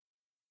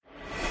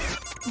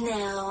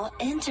Now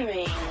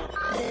entering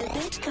the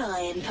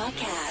Bitcoin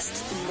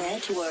Podcast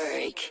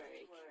Network.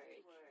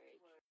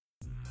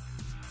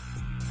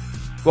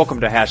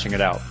 Welcome to Hashing It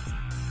Out,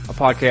 a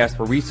podcast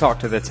where we talk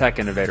to the tech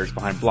innovators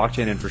behind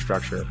blockchain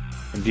infrastructure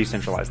and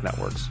decentralized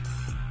networks.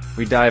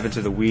 We dive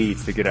into the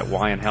weeds to get at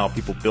why and how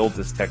people build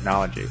this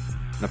technology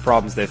and the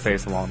problems they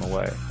face along the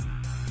way.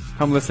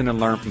 Come listen and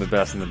learn from the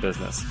best in the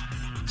business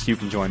so you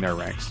can join their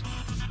ranks.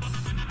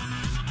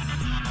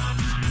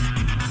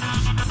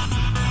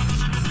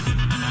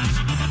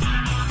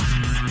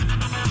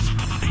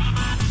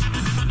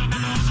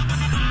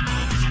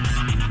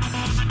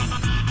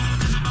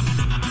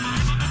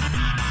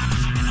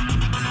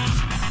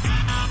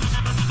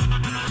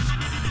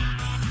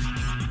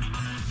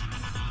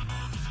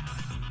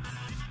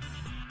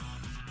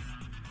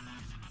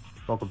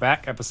 Welcome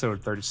back,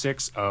 episode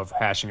 36 of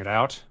Hashing It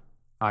Out.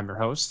 I'm your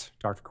host,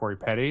 Dr. Corey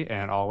Petty,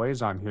 and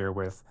always I'm here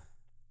with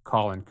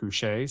Colin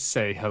Couchet.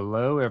 Say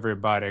hello,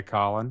 everybody,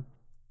 Colin.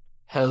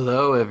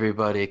 Hello,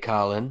 everybody,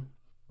 Colin.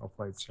 Well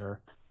played, sir.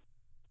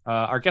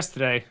 Our guest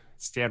today,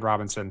 Stan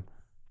Robinson,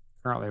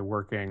 currently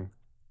working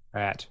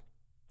at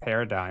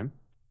Paradigm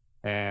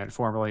and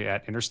formerly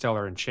at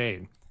Interstellar and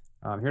Chain.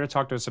 Here to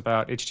talk to us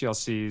about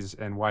HTLCs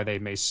and why they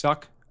may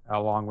suck,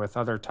 along with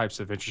other types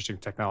of interesting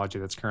technology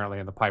that's currently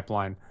in the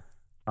pipeline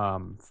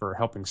for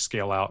helping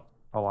scale out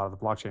a lot of the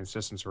blockchain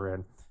systems we're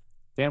in.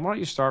 Dan, why don't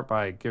you start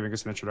by giving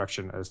us an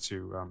introduction as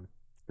to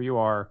who you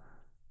are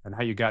and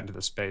how you got into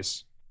the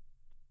space?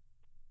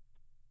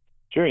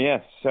 Sure,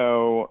 yes.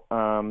 So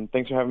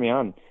thanks for having me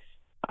on.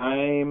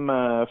 I'm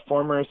a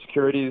former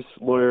securities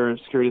lawyer,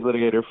 securities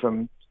litigator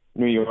from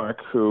New York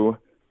who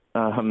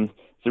is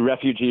a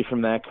refugee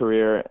from that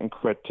career and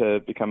quit to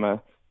become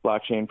a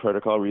blockchain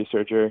protocol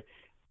researcher.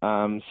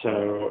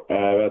 So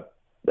about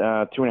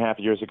 2.5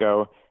 years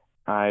ago,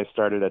 I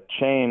started a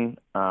Chain,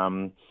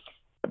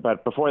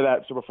 but before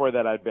that,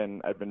 I'd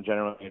been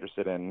generally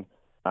interested in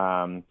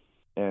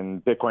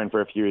Bitcoin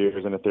for a few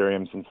years and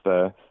Ethereum since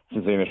the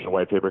initial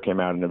white paper came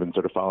out, and I've been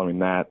sort of following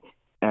that.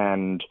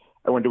 And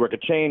I went to work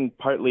at Chain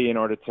partly in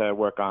order to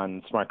work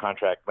on smart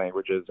contract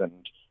languages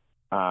and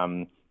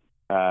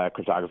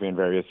cryptography and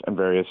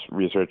various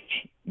research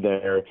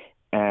there,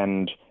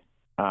 and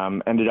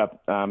ended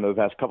up the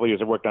past couple of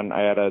years I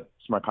had a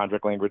smart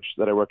contract language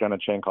that I worked on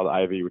at Chain called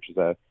Ivy, which is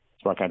a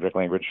smart contract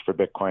language for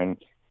Bitcoin.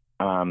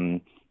 I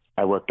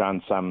worked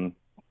on some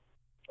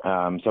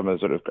of the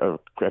sort of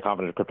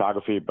confident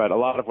cryptography, but a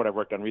lot of what I've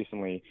worked on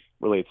recently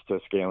relates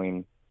to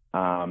scaling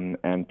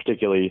and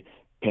particularly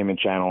payment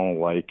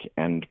channel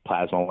and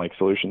plasma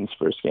solutions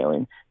for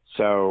scaling.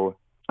 So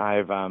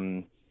I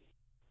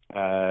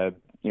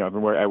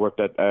worked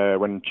at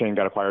when Chain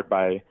got acquired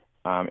by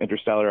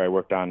Interstellar. I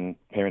worked on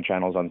payment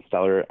channels on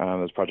Stellar.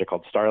 There's a project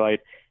called Starlight,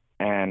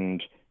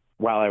 and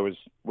while I was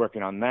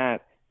working on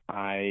that,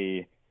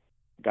 I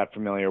got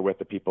familiar with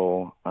the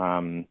people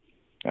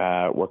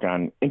working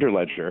on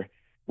Interledger,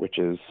 which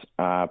is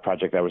a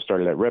project that was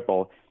started at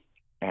Ripple,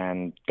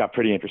 and got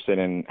pretty interested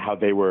in how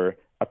they were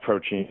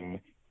approaching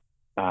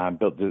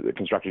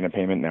constructing a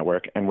payment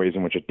network and ways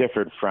in which it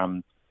differed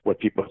from what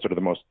people sort of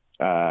the most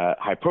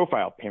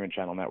high-profile payment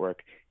channel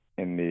network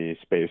in the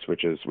space,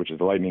 which is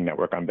the Lightning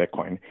Network on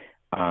Bitcoin,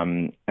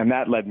 and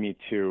that led me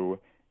to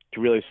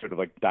really sort of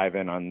dive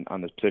in on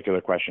this particular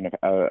question,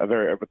 a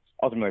very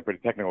ultimately a pretty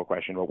technical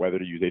question about whether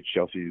to use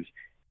HTLCs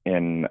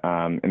in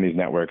these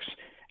networks,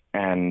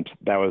 and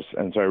so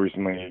I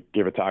recently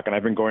gave a talk, and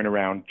I've been going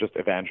around just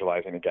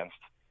evangelizing against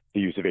the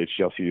use of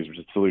HTLCs, which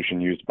is a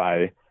solution used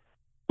by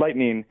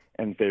Lightning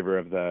in favor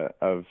of this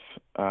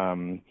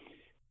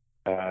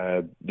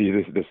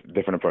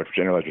different approach which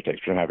Interledger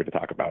takes, which I'm happy to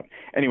talk about.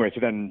 Anyway, so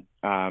then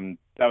that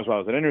was while I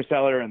was at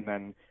Interstellar, and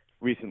then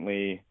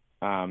recently,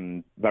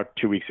 about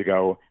 2 weeks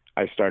ago,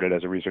 I started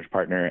as a research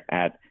partner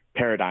at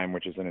Paradigm,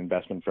 which is an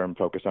investment firm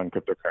focused on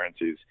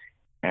cryptocurrencies.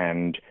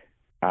 And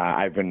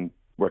I've been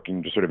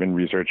working just sort of in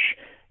research,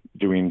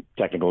 doing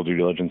technical due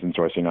diligence and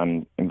sourcing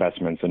on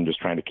investments, and just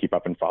trying to keep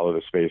up and follow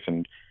the space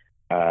and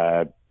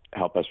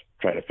help us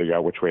try to figure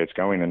out which way it's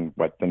going and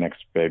what the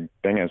next big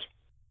thing is.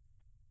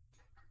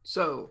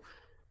 So,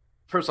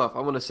 first off, I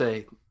want to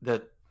say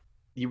that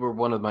you were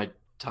one of my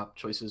top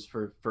choices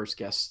for first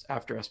guest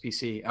after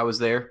SPC. I was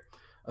there.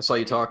 I saw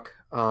you talk.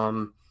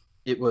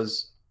 It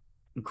was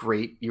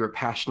great. You were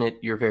passionate.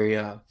 You're very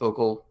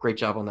vocal. Great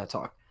job on that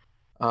talk.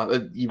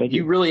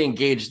 You really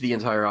engaged the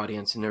entire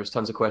audience, and there was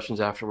tons of questions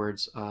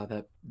afterwards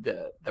that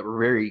were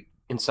very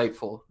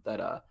insightful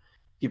that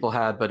people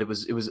had. But it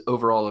was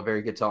overall a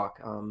very good talk.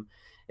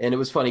 And it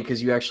was funny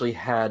because you actually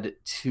had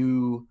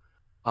two,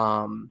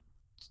 I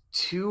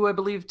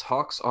believe,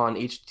 talks on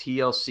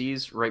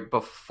HTLCs right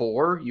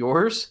before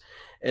yours,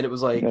 and it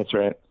was like, that's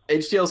right,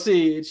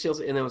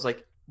 HTLC, and it was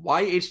like,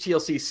 why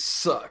HTLCs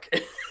suck.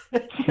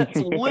 That's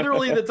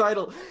literally the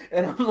title.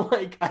 And I'm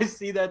like, I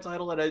see that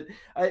title, and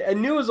I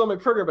knew it was on my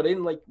program, but I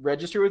didn't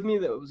register with me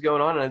that it was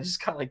going on, and I just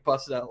kind of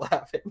busted out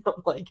laughing.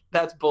 I'm like,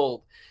 that's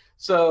bold.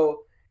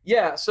 So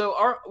Yeah,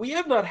 so we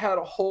have not had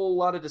a whole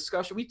lot of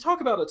discussion. We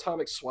talk about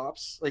atomic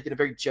swaps like in a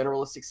very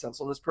generalistic sense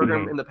on this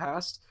program in the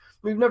past.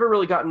 We've never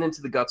really gotten into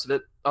the guts of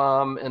it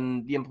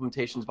and the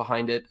implementations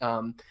behind it.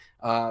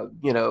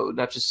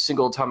 Not just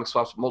single atomic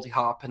swaps, but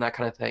multi-hop and that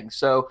kind of thing.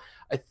 So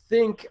I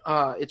think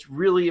it's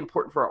really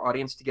important for our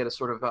audience to get a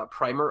sort of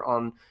primer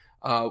on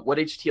what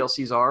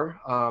HTLCs are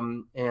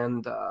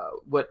and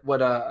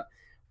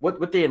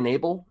what they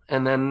enable,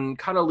 and then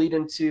kind of lead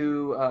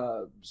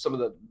into some of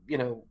the,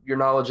 your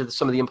knowledge of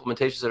some of the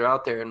implementations that are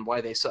out there and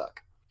why they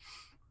suck.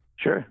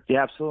 Sure.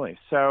 Yeah, absolutely.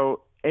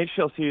 So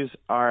HTLCs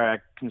are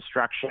a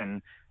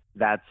construction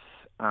that's,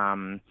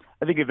 I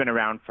think have been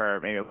around for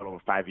maybe a little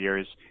over 5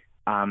 years.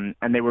 And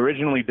they were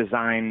originally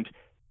designed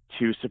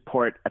to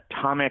support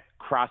atomic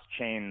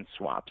cross-chain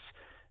swaps.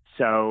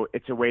 So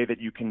it's a way that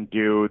you can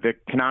do, the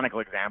canonical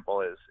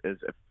example is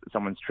if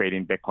someone's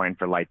trading Bitcoin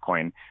for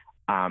Litecoin,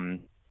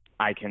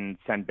 I can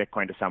send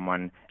Bitcoin to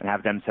someone and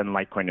have them send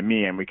Litecoin to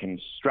me, and we can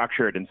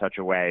structure it in such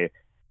a way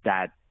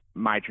that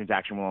my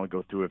transaction will only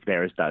go through if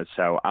theirs does.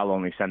 So I'll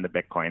only send the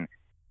Bitcoin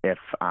if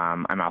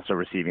I'm also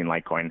receiving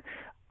Litecoin,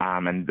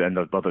 and then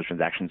both those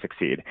transactions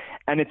succeed.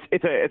 And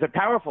it's a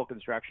powerful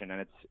construction,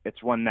 and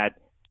it's one that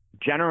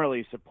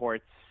generally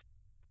supports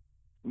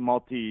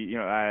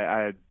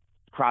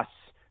cross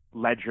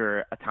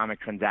ledger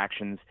atomic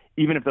transactions,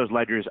 even if those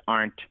ledgers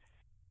aren't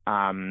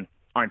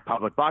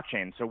public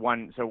blockchains. So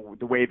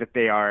the way that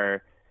they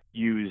are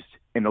used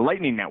in the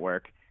Lightning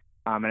Network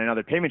and in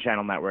other payment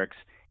channel networks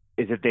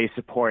is that they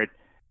support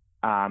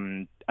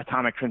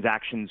atomic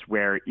transactions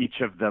where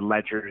each of the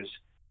ledgers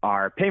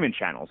are payment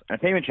channels. And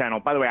a payment channel,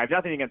 by the way, I have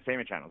nothing against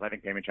payment channels. I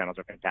think payment channels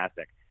are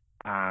fantastic.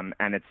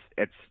 And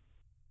it's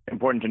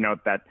important to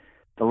note that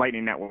the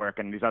Lightning Network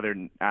and these other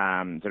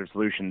sort of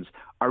solutions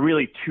are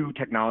really two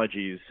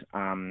technologies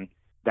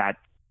that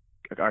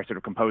are sort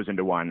of composed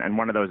into one. And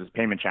one of those is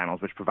payment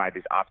channels, which provide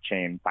these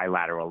off-chain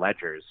bilateral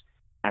ledgers.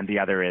 And the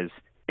other is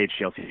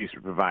HTLCs, which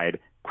provide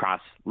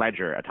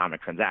cross-ledger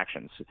atomic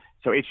transactions.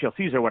 So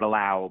HTLCs are what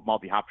allow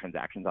multi-hop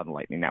transactions on the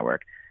Lightning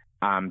Network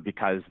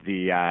because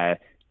if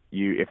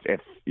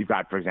you've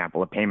got, for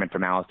example, a payment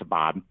from Alice to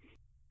Bob,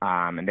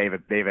 and they have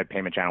a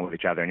payment channel with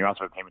each other, and you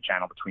also have a payment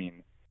channel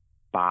between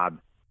Bob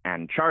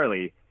and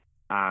Charlie,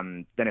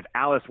 then if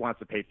Alice wants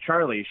to pay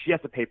Charlie, she has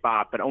to pay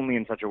Bob, but only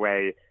in such a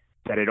way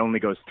that it only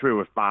goes through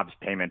if Bob's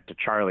payment to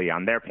Charlie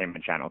on their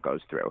payment channel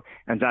goes through.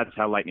 And that's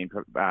how Lightning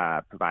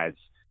provides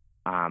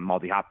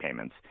multi-hop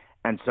payments.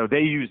 And so they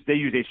use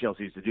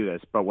HTLCs to do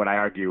this. But what I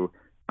argue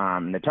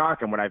in the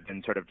talk, and what I've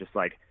been sort of just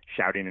like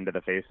shouting into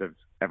the face of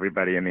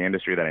everybody in the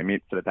industry that I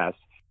meet for the past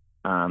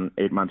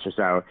 8 months or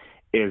so,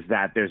 is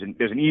that there's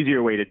an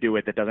easier way to do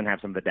it that doesn't have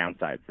some of the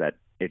downsides that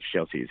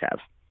HTLCs have.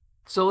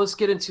 So let's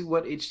get into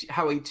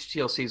how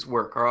HTLCs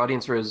work. Our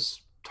audience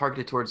is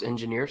targeted towards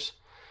engineers.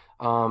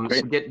 So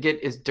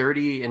get as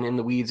dirty and in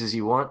the weeds as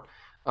you want.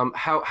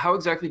 How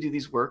exactly do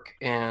these work,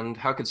 and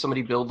how could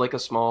somebody build like a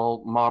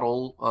small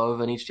model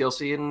of an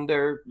HTLC in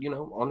their,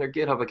 on their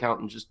GitHub account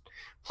and just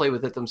play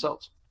with it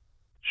themselves?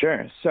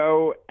 Sure.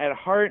 So at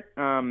heart,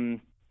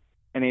 an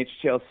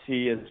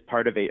HTLC is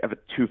part of a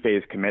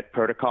two-phase commit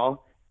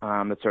protocol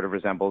that sort of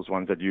resembles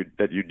ones that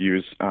you'd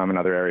use in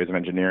other areas of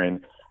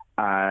engineering.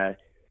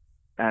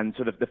 And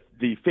sort of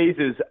the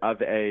phases of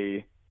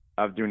doing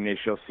an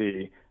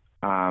HTLC,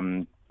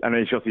 an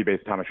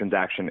HTLC-based atomic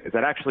transaction, is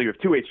that actually you have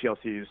two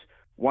HTLCs.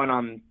 One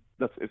on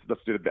let's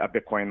do a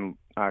Bitcoin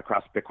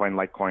cross Bitcoin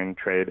Litecoin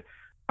trade.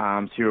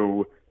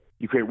 So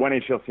you create one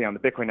HTLC on the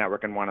Bitcoin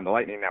network and one on the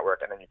Lightning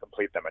Network, and then you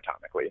complete them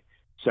atomically.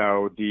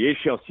 So the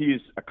HTLC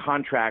is a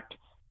contract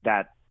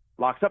that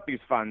locks up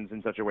these funds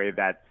in such a way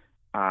that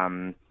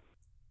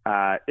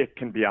it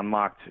can be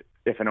unlocked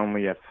if and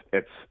only if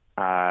it's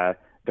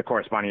the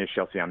corresponding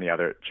HTLC on the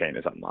other chain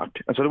is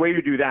unlocked. And so the way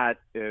you do that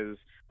is,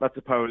 let's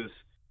suppose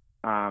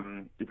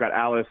you've got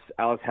Alice.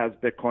 Alice has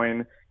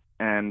Bitcoin,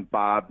 and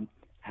Bob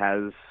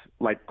has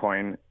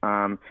Litecoin.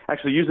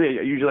 Actually, usually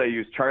I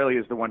use Charlie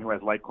as the one who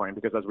has Litecoin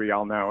because, as we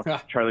all know,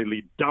 Charlie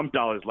Lee dumped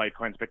all his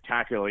Litecoin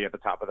spectacularly at the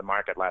top of the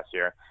market last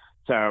year.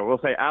 So we'll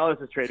say Alice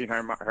is trading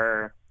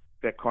her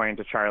Bitcoin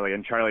to Charlie,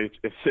 and Charlie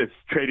is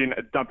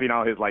dumping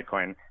all his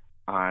Litecoin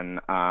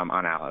on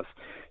Alice.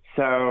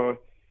 So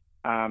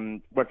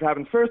what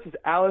happens first is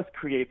Alice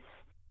creates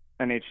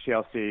an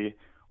HTLC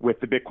with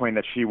the Bitcoin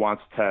that she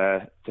wants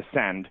to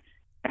send,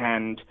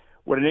 and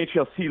what an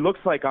HTLC looks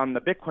like on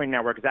the Bitcoin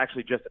network is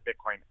actually just a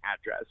Bitcoin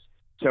address.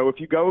 So if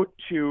you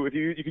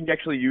can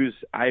actually use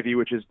Ivy,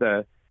 which is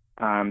the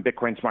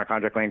Bitcoin smart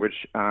contract language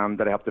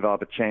that I helped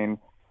develop at Chain.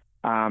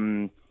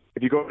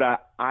 If you go to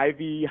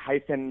ivy-lang.org,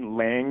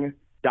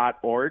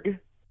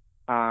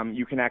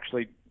 you can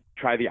actually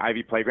try the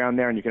Ivy playground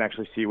there, and you can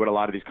actually see what a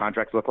lot of these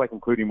contracts look like,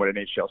 including what an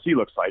HTLC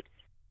looks like.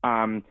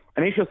 An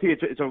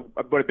HTLC,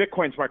 what a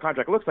Bitcoin smart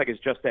contract looks like is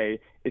just an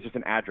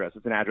address.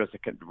 It's an address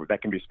that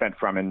can be spent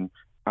from in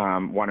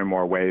one or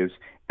more ways.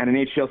 And an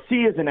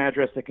HTLC is an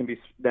address that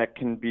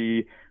can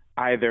be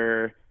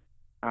either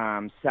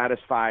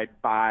satisfied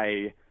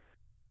by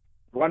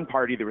one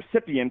party, the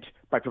recipient,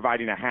 by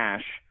providing a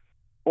hash,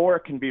 or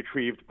it can be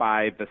retrieved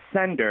by the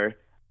sender,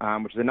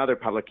 which is another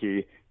public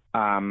key,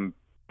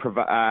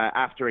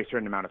 after a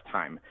certain amount of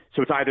time.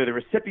 So it's either the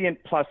recipient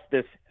plus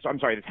this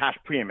hash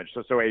preimage.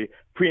 So a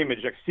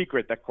preimage, a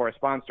secret that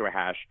corresponds to a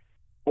hash,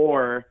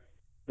 or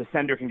the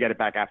sender can get it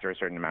back after a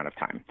certain amount of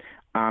time.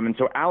 And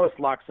so Alice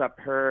locks up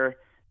her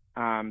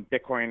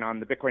Bitcoin on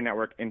the Bitcoin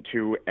network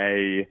into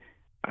an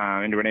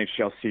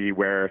HTLC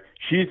where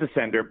she's the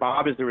sender,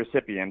 Bob is the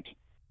recipient.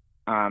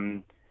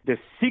 This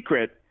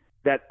secret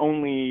that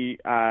only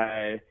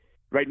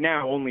right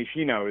now only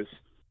she knows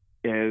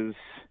is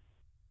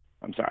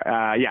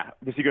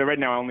the secret right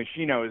now only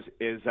she knows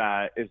is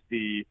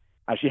the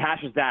she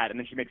hashes that, and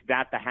then she makes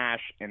that the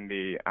hash in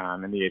the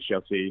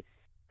HTLC,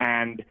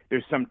 and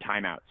there's some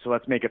timeout. So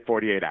let's make it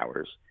 48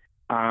 hours.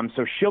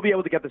 So she'll be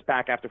able to get this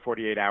back after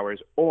 48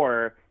 hours,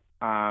 or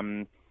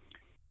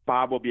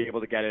Bob will be able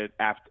to get it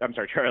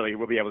after. Charlie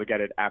will be able to get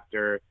it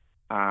after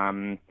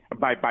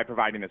by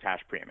providing this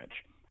hash preimage.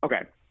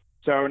 Okay.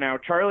 So now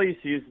Charlie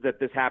sees that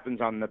this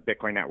happens on the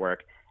Bitcoin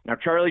network. Now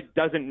Charlie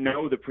doesn't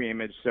know the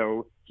preimage,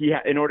 so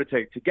in order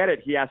to get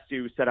it, he has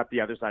to set up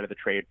the other side of the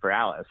trade for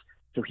Alice.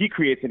 So he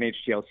creates an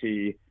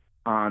HTLC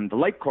on the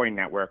Litecoin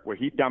network where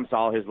he dumps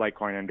all his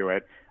Litecoin into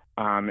it.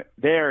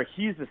 There,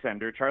 he's the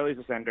sender. Charlie's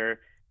the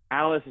sender.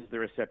 Alice is the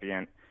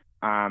recipient.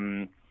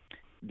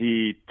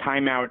 The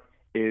timeout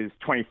is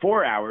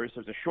 24 hours,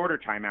 so it's a shorter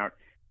timeout,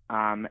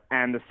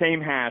 and the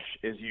same hash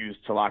is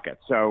used to lock it.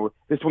 So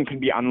this one can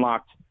be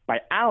unlocked by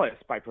Alice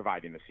by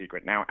providing the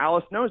secret. Now,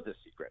 Alice knows this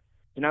secret.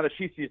 So now that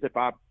she sees that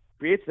Bob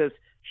creates this,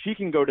 she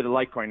can go to the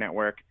Litecoin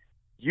network,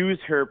 use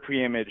her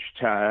preimage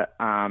to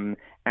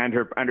and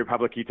her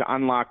public key to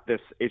unlock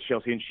this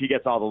HTLC, and she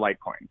gets all the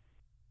Litecoin.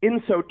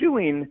 In so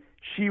doing,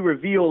 she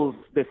reveals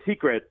the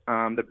secret,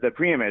 the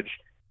preimage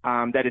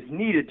that is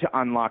needed to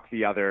unlock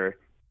the other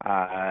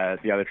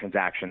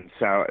transactions.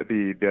 So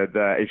the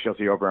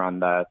HTLC over on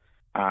the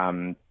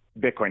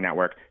Bitcoin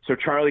network. So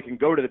Charlie can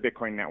go to the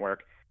Bitcoin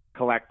network,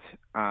 collect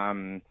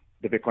the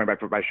Bitcoin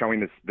by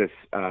showing this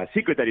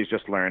secret that he's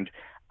just learned,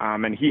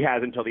 and he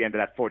has until the end of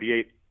that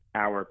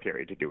 48-hour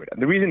period to do it.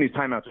 And the reason these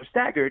timeouts are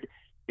staggered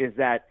is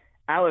that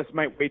Alice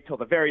might wait till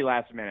the very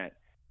last minute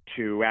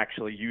to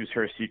actually use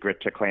her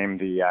secret to claim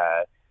the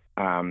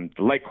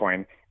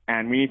Litecoin,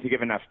 and we need to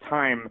give enough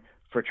time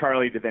for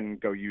Charlie to then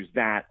go use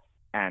that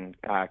and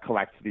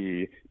collect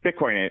the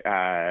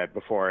Bitcoin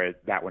before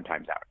that one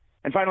times out.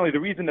 And finally, the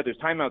reason that there's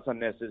timeouts on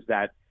this is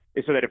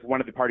so that if one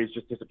of the parties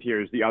just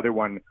disappears, the other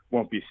one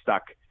won't be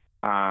stuck.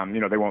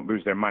 They won't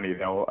lose their money.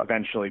 They'll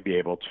eventually be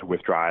able to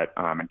withdraw it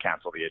and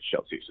cancel the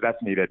HTLC. So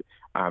that's needed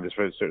just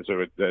for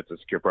it's a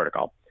secure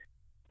protocol.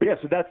 But yeah,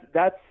 so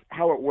that's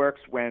how it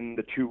works when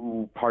the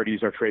two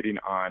parties are trading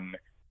on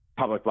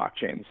public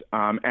blockchains.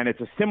 And it's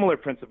a similar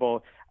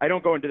principle. I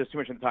don't go into this too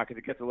much in the talk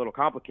because it gets a little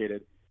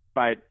complicated.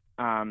 But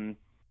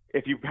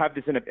if you have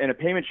this in a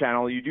payment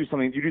channel, you do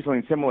something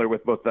similar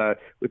with both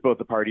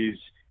the parties,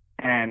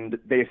 and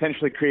they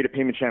essentially create a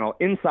payment channel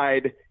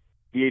inside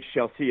the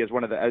HTLC as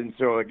one of the. And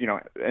so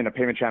in a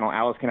payment channel,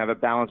 Alice can have a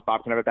balance,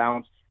 Bob can have a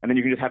balance, and then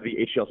you can just have the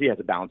HTLC has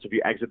a balance. So if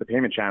you exit the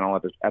payment channel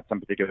at some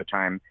particular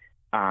time,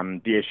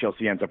 the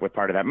HTLC ends up with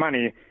part of that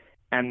money,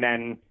 and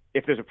then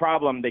if there's a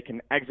problem, they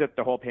can exit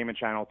the whole payment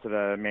channel to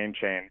the main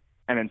chain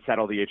and then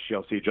settle the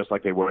HTLC just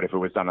like they would if it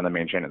was done on the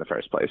main chain in the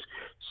first place.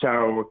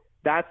 So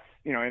that's,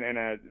 in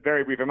a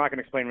very brief, I'm not going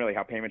to explain really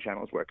how payment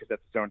channels work because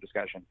that's its own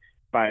discussion,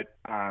 but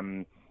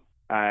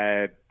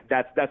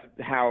that's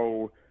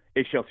how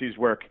HTLCs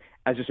work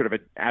as just sort of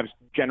a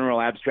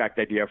general abstract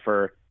idea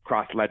for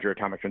cross-ledger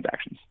atomic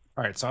transactions.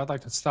 All right, so I'd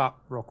like to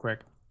stop real quick.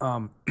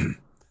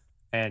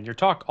 And your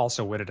talk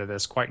also went into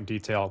this quite in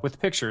detail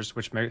with pictures,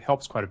 which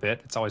helps quite a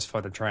bit. It's always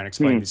fun to try and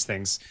explain these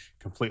things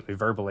completely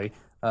verbally.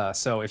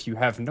 So if you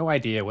have no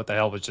idea what the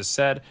hell was just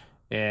said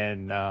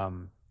and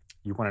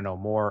you want to know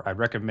more, I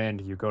recommend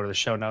you go to the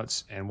show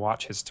notes and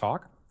watch his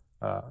talk.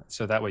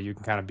 So that way you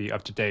can kind of be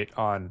up to date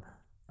on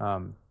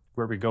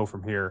where we go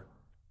from here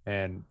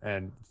and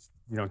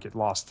you don't get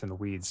lost in the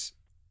weeds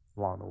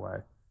along the way.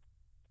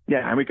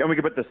 Yeah, and we can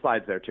put the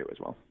slides there too as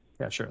well.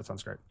 Yeah, sure. That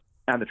sounds great.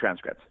 And the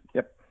transcripts.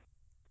 Yep.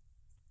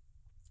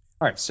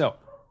 All right, so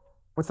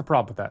what's the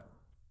problem with that?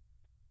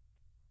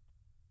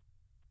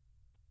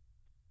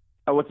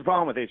 What's the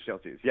problem with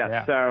HTLCs? Yes.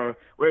 Yeah. So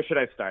where should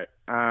I start?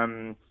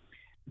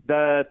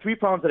 The three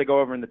problems that I go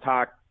over in the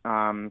talk,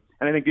 and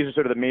I think these are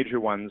sort of the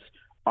major ones,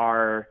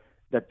 are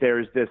that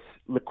there's this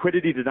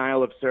liquidity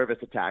denial of service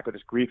attack, or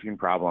this griefing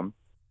problem,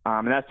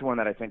 and that's the one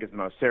that I think is the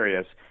most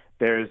serious.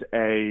 There's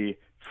a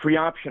free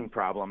option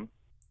problem,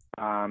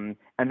 and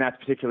that's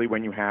particularly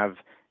when you have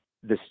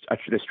this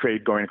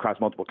trade going across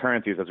multiple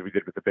currencies, as we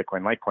did with the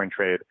Bitcoin Litecoin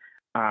trade.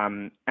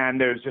 And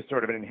there's just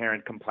sort of an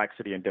inherent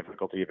complexity and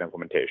difficulty of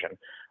implementation.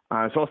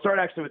 So I'll start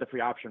actually with the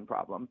free option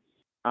problem.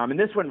 And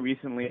this one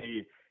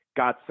recently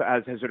has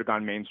sort of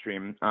gone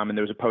mainstream. And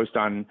there was a post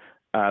on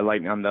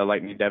the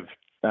Lightning Dev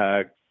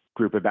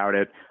group about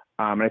it.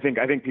 And I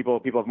think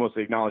people have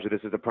mostly acknowledged that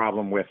this is a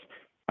problem with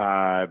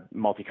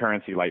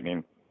multi-currency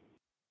Lightning.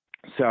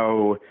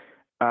 So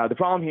the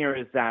problem here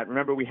is that,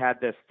 remember, we had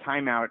this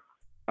timeout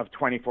of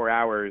 24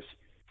 hours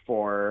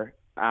for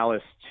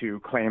Alice to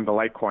claim the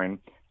Litecoin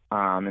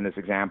in this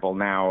example.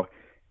 Now,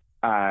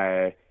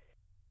 so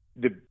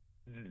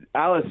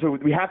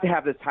we have to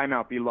have this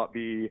timeout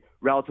be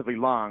relatively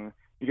long,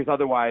 because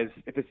otherwise,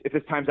 if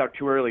this times out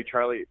too early,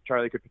 Charlie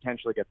could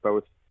potentially get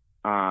both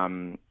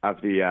of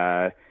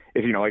the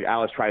if like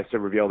Alice tries to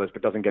reveal this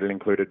but doesn't get it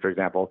included, for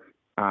example,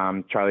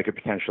 Charlie could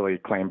potentially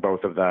claim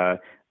both of the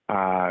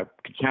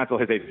could cancel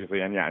his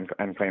HTLC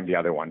and claim the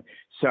other one.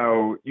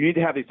 So you need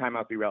to have these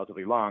timeouts be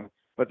relatively long.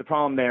 But the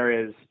problem there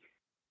is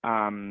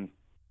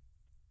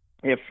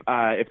if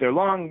they're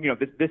long,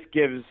 this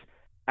gives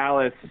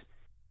Alice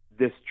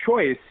this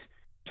choice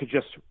to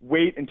just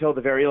wait until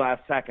the very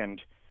last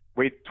second,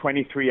 wait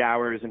 23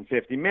 hours and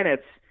 50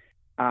 minutes,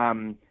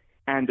 and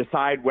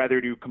decide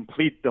whether to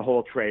complete the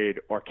whole trade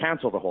or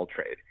cancel the whole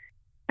trade.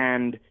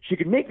 And she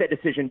could make that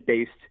decision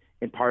based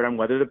in part on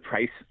whether the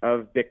price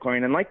of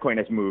Bitcoin and Litecoin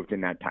has moved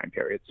in that time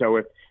period. So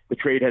if the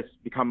trade has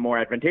become more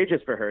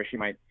advantageous for her, she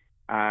might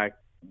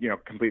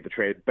complete the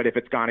trade. But if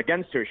it's gone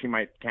against her, she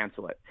might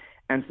cancel it.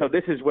 And so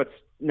this is what's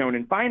known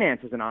in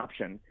finance as an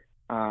option,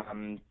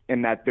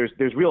 in that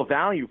there's real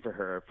value for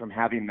her from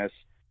having this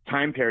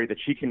time period that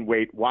she can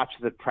wait, watch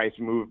the price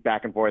move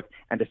back and forth,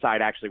 and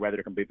decide actually whether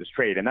to complete this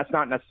trade. And that's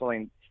not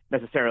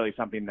necessarily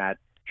something that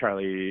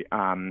Charlie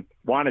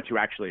wanted to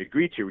actually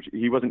agree to.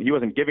 He wasn't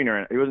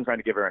trying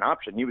to give her an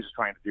option. He was just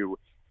trying to do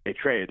a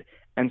trade.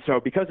 And so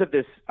because of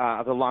this,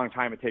 of the long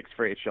time it takes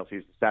for HTLCs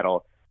to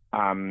settle,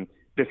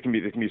 this can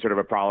be sort of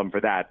a problem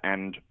for that.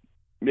 And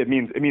it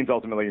means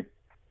ultimately it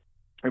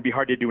would be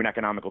hard to do an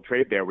economical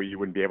trade there where you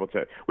wouldn't be able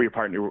to,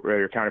 where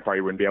your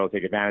counterparty wouldn't be able to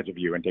take advantage of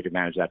you and take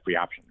advantage of that free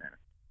option there.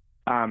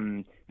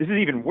 This is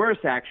even worse,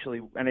 actually,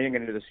 and I didn't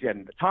get into this yet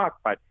in the talk,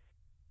 but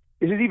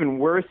this is even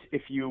worse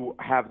if you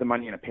have the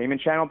money in a payment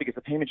channel, because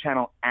the payment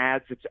channel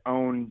adds its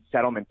own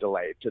settlement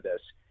delay to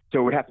this. So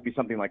it would have to be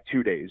something like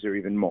 2 days or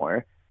even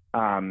more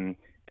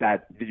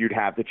that you'd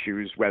have to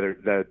choose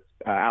whether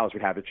Alice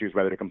would have to choose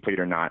whether to complete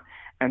or not.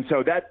 And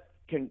so that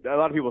a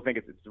lot of people think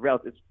it's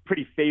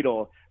pretty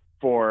fatal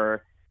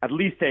for at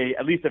least a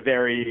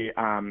very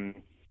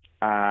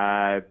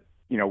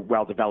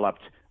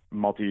well-developed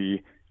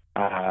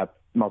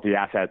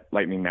multi-asset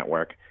Lightning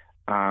network.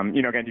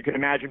 Again, you could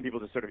imagine people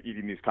just sort of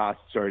eating these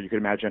costs, or you could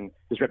imagine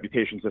this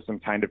reputation system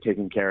kind of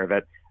taking care of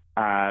it.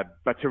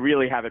 But to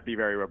really have it be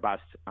very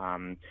robust,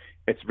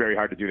 it's very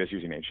hard to do this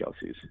using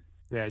HTLCs.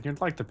 Yeah,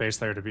 you'd like the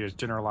base layer to be as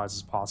generalized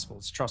as possible,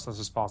 as trustless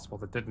as possible,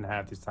 that didn't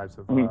have these types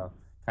of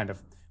kind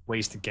of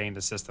ways to game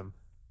the system.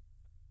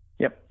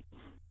 Yep.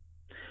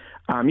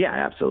 Yeah,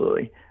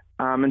 absolutely.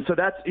 And so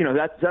that's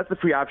the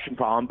free option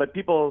problem. But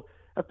people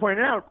have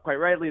pointed out quite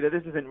rightly that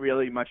this isn't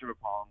really much of a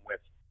problem with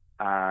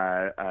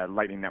a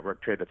Lightning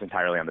Network trade that's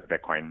entirely on the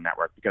Bitcoin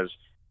network, because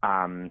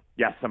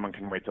yes, someone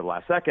can wait till the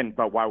last second,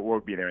 but what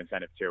would be their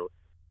incentive to?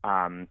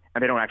 And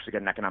they don't actually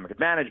get an economic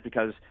advantage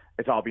because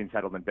it's all being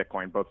settled in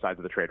Bitcoin. Both sides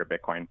of the trade are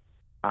Bitcoin.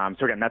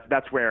 So again,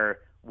 that's where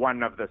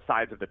one of the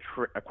sides of the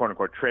quote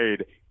unquote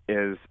trade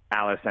is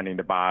Alice sending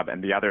to Bob,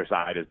 and the other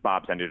side is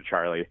Bob sending to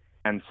Charlie.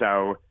 And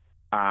so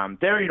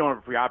there you don't have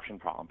a free option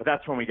problem. But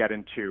that's when we get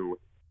into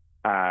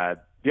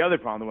the other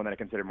problem, the one that I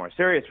consider more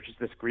serious, which is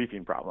this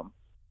griefing problem.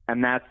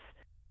 And that's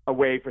a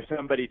way for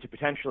somebody to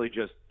potentially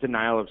just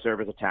denial of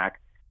service attack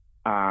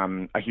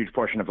a huge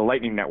portion of the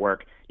Lightning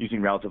Network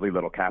using relatively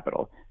little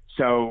capital.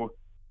 So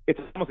it's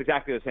almost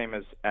exactly the same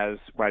as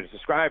what I just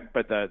described,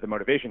 but the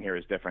motivation here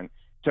is different.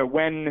 So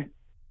when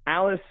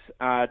Alice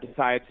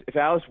decides, if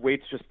Alice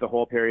waits just the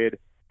whole period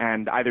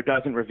and either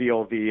doesn't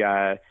reveal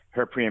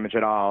her pre-image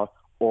at all,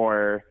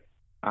 or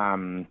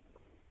waits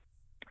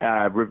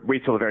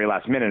till the very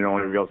last minute and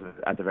only reveals it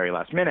at the very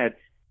last minute,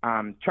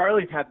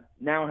 Charlie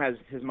now has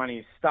his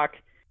money stuck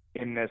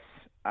in this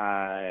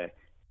this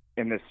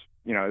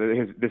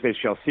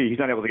HTLC. He's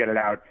not able to get it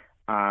out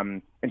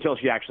until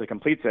she actually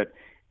completes it,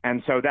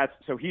 and so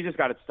he just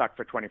got it stuck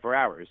for 24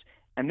 hours.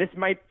 And this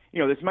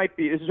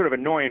is sort of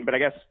annoying, but I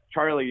guess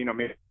Charlie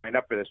may signed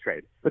up for this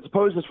trade. But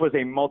suppose this was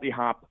a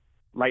multi-hop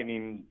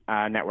Lightning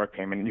network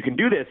payment, and you can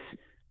do this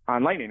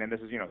on Lightning, and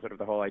this is sort of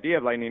the whole idea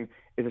of Lightning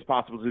is it's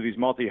possible to do these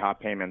multi-hop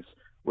payments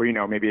where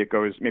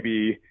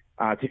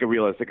take a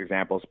realistic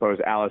example. Suppose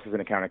Alice has an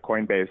account at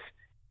Coinbase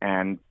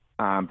and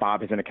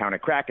Bob has an account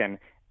at Kraken,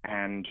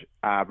 and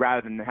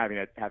rather than having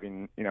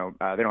they don't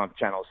have the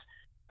channels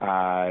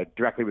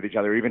directly with each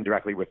other, even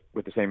directly with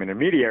the same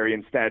intermediary.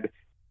 Instead,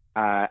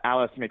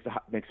 Alice makes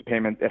a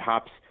payment. It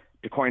hops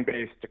to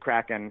Coinbase, to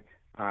Kraken,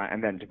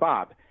 and then to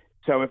Bob.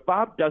 So if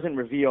Bob doesn't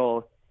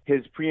reveal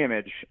his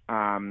pre-image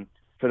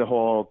for the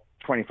whole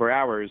 24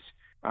 hours,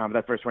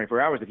 that first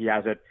 24 hours, if he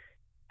has it,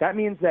 that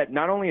means that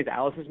not only is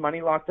Alice's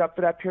money locked up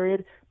for that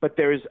period, but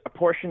there's a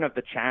portion of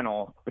the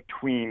channel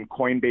between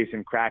Coinbase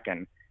and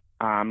Kraken.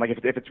 Like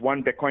if it's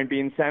one Bitcoin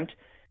being sent,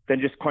 then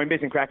just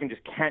Coinbase and Kraken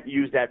just can't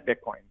use that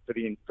Bitcoin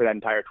for that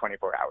entire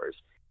 24 hours.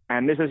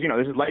 And this is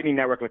Lightning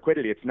Network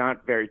liquidity. It's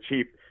not very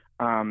cheap.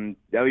 At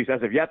least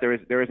as of yet, there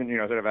isn't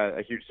sort of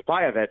a huge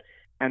supply of it.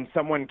 And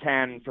someone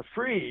can, for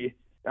free,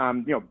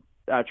 Bob.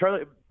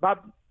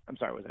 I'm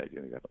sorry, what was I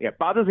doing? Yeah,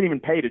 Bob doesn't even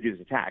pay to do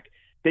this attack.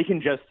 They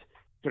can just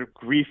sort of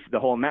grief the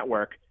whole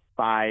network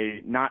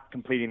by not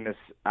completing this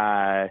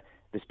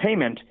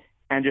payment,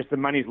 and just the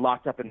money's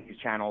locked up in these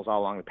channels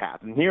all along the path.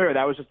 And here,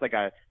 that was just like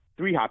a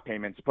 3-hop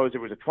payment. Suppose it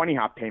was a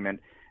 20-hop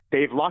payment.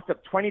 They've locked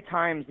up 20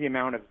 times the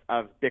amount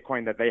of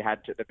Bitcoin that they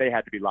had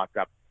to be locked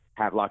up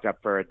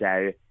for a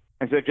day.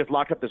 And so they've just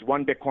locked up this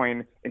one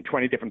Bitcoin in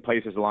 20 different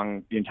places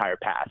along the entire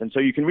path. And so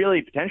you can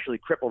really potentially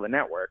cripple the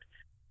network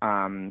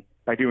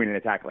by doing an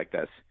attack like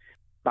this,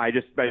 by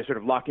sort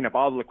of locking up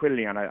all the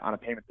liquidity on a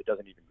payment that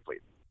doesn't even complete.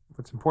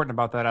 What's important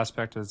about that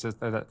aspect is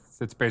that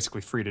it's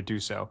basically free to do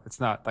so. It's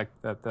not like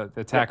the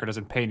attacker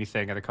doesn't pay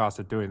anything at the cost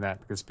of doing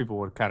that, because people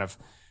would kind of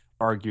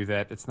argue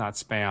that it's not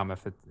spam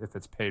if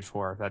it's paid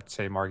for. That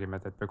same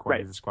argument that Bitcoin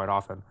uses quite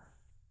often.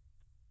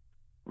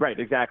 Right,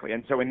 exactly.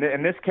 And so in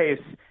this case,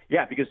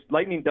 yeah, because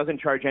Lightning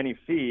doesn't charge any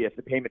fee if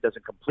the payment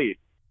doesn't complete.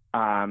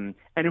 And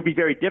it would be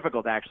very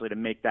difficult actually to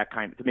make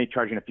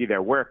charging a fee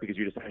there work, because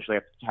you just essentially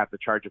have to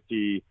charge a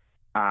fee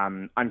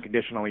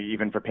unconditionally,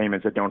 even for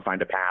payments that don't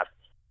find a path.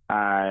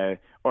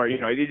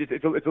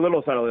 It's a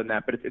little subtler than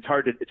that, but it's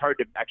hard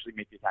to actually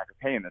make the attacker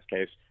pay in this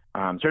case.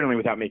 Certainly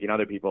without making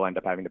other people end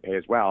up having to pay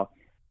as well.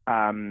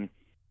 So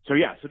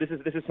this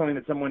is something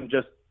that someone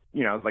just,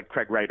 like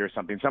Craig Wright or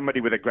something,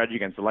 somebody with a grudge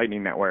against the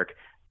Lightning Network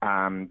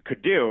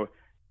could do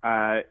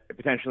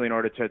potentially in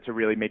order to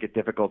really make it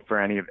difficult for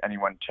any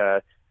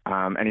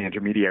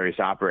intermediaries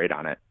to operate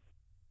on it.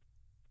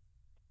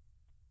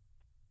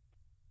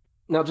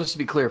 Now, just to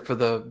be clear, for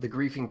the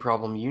griefing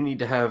problem, you need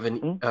to have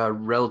a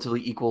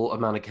relatively equal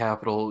amount of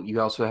capital.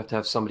 You also have to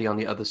have somebody on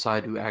the other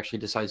side who actually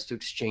decides to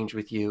exchange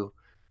with you.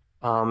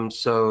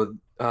 So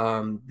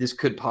this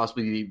could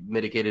possibly be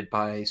mitigated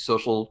by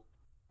social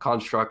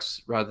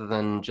constructs rather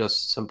than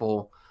just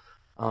simple,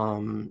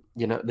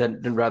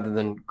 rather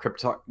than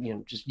crypto,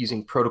 just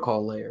using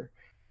protocol layer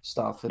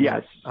stuff. And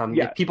yes.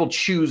 If people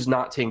choose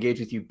not to engage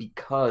with you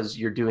because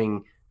you're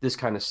doing this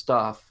kind of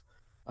stuff,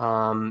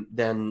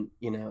 then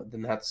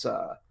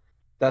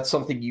that's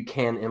something you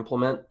can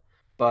implement,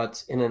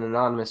 but in an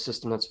anonymous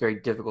system, that's very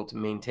difficult to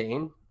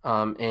maintain.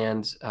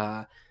 And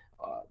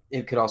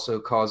it could also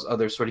cause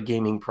other sort of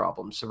gaming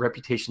problems. So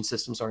reputation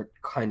systems aren't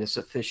kind of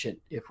sufficient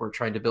if we're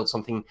trying to build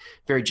something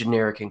very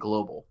generic and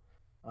global.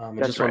 I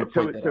just want to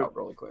point that out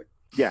really quick.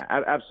 Yeah,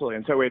 absolutely.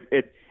 And so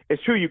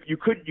it's true. You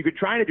could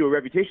try to do a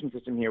reputation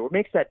system here. What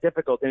makes that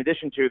difficult, in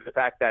addition to the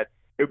fact that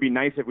it would be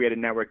nice if we had a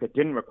network that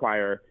didn't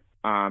require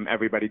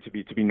everybody to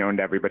be known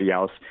to everybody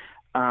else.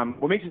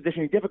 What makes it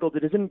additionally difficult,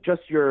 it isn't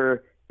just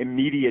your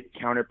immediate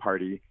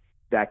counterparty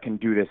that can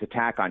do this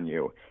attack on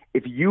you.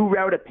 If you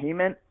route a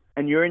payment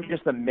and you're in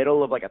just the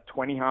middle of like a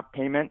 20-hop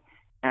payment,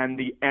 and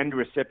the end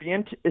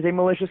recipient is a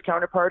malicious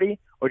counterparty,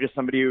 or just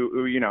somebody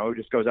who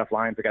just goes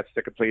offline, forgets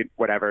to complete,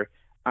 whatever,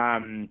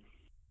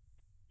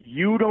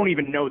 you don't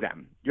even know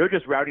them. You're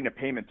just routing a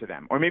payment to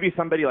them, or maybe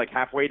somebody like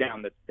halfway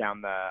down the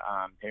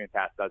payment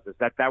path does this.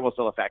 That will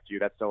still affect you.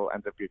 That still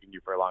ends up griefing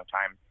you for a long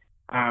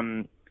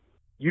time.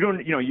 You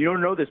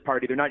don't know this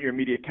party. They're not your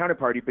immediate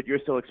counterparty, but you're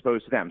still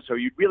exposed to them. So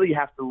you really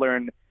have to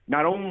learn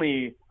not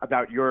only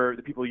about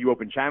the people you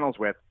open channels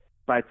with,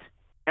 but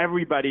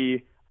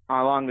everybody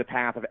along the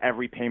path of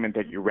every payment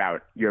that you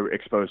route, you're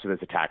exposed to this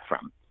attack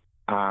from.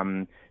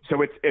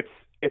 So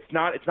it's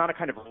not a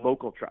kind of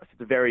local trust.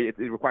 It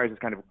requires this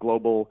kind of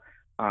global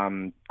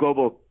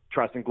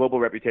trust and global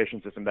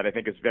reputation system that I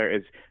think is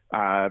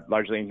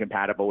largely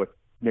incompatible with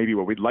maybe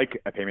what we'd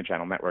like a payment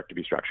channel network to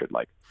be structured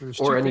like.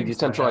 Or any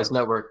decentralized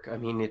network. I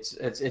mean,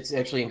 it's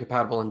actually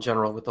incompatible in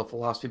general with the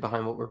philosophy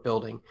behind what we're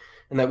building,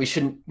 and that we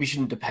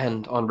shouldn't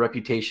depend on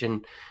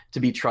reputation to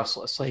be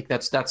trustless. Like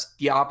that's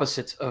the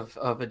opposite of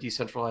a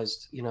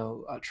decentralized,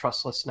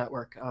 trustless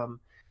network.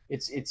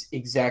 It's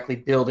exactly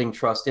building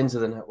trust into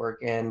the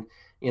network, and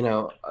you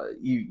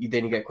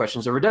then you get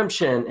questions of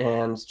redemption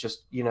and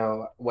just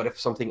what if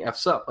something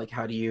f's up? Like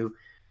how do you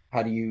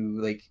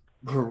like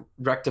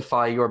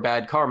rectify your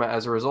bad karma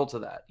as a result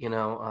of that?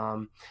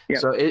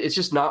 So it's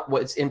just not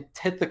what's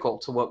antithetical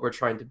to what we're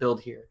trying to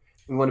build here.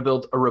 We want to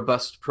build a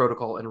robust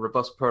protocol, and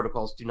robust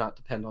protocols do not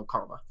depend on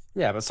karma.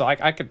 Yeah, but so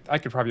I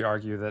could probably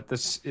argue that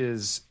this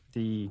is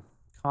the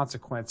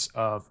consequence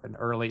of an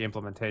early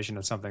implementation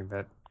of something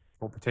that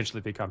will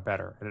potentially become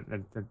better.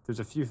 And there's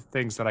a few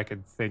things that I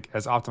could think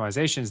as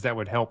optimizations that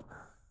would help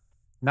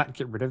not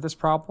get rid of this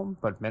problem,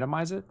 but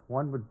minimize it.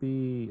 One would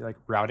be like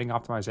routing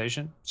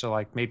optimization. So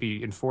like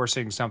maybe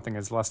enforcing something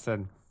as less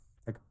than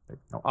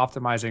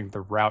optimizing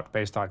the route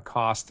based on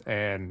cost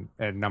and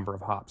number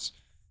of hops.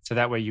 So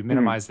that way you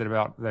minimize the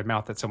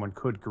amount that someone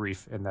could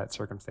grief in that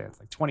circumstance.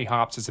 Like 20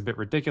 hops is a bit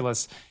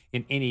ridiculous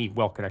in any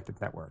well-connected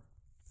network.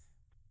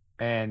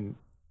 And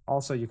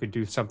also you could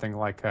do something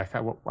like, I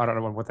don't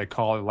know what they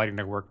call it, Lightning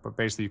Network, but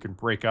basically you can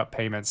break up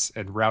payments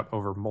and route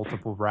over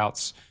multiple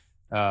routes.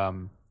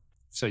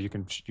 So you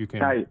can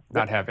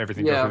not have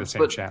everything go through the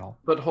same channel.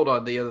 But hold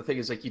on, the other thing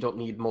is like you don't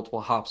need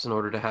multiple hops in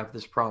order to have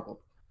this problem.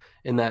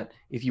 in that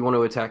if you want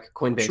to attack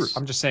Coinbase, Sure.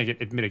 I'm just saying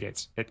it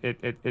mitigates.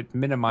 It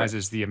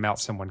minimizes the amount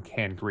someone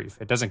can grief.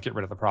 It doesn't get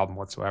rid of the problem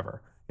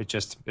whatsoever. It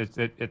just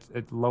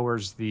it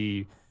lowers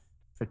the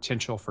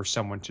potential for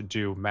someone to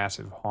do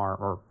massive harm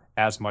or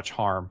as much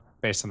harm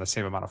based on the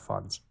same amount of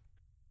funds.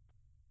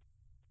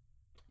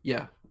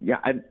 Yeah.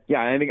 I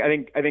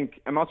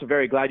think I'm also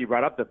very glad you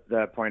brought up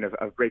the point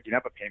of breaking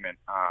up a payment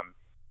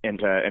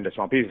into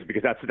small pieces,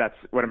 because that's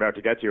what I'm about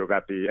to get to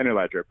about the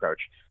interledger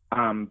approach.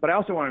 But I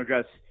also want to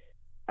address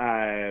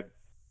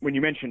when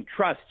you mentioned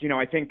trust.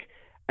 I think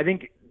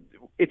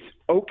it's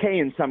okay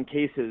in some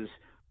cases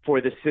for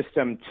the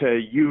system to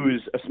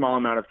use a small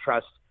amount of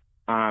trust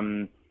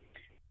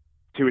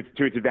to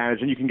its advantage,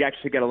 and you can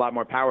actually get a lot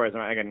more power, as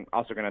I'm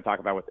also going to talk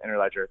about with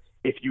interledger,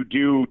 if you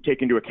do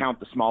take into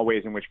account the small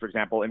ways in which, for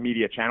example,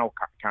 immediate channel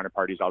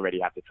counterparties already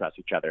have to trust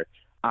each other.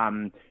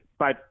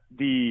 But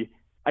the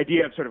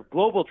idea of sort of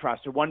global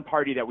trust, or one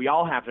party that we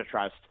all have to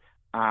trust,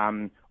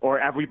 or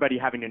everybody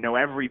having to know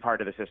every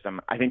part of the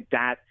system, I think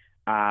that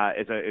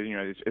is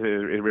a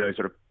really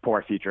sort of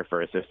poor feature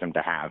for a system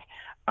to have.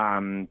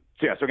 So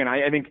again,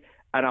 I think,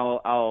 and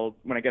I'll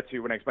when I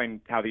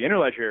explain how the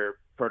interledger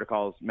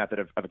protocol's method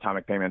of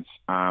atomic payments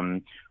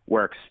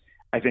works,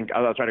 I think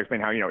I'll try to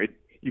explain how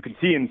you can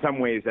see in some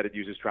ways that it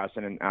uses trust,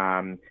 and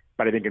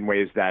but I think in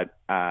ways that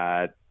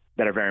are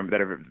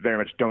very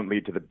much don't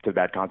lead to the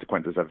bad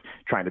consequences of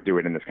trying to do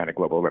it in this kind of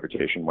global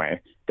reputation way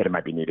that it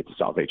might be needed to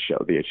solve the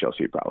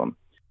HTLC problem.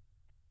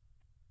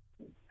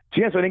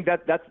 So I think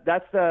that's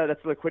the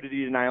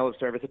liquidity denial of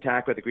service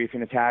attack, or the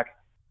griefing attack.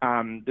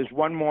 There's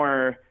one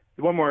more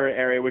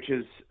area, which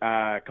is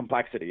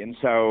complexity, and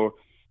so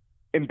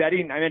I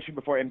mentioned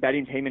before,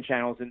 embedding payment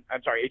channels,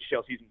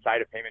 HTLCs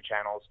inside of payment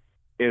channels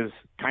is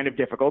kind of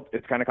difficult.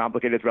 It's kind of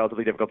complicated. It's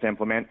relatively difficult to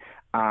implement.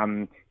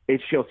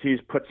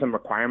 HTLCs put some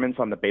requirements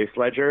on the base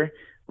ledger,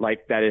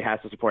 like that it has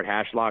to support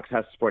hash locks,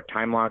 has to support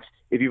time locks.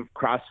 If you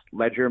cross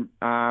ledger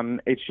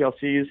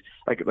HTLCs,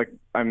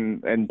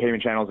 and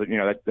payment channels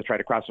that try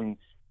to cross from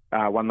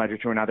one ledger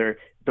to another,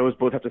 those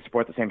both have to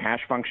support the same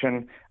hash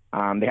function.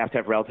 They have to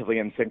have relatively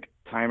in sync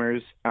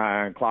timers,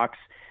 clocks.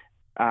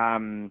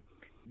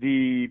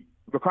 The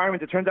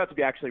requirement, it turns out to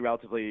be actually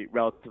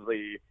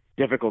relatively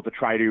difficult to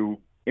try to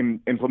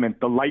implement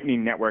the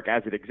Lightning Network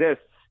as it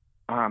exists,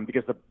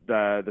 because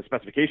the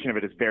specification of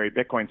it is very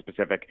Bitcoin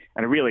specific,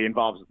 and it really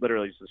involves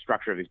literally just the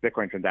structure of these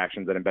Bitcoin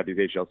transactions that embed these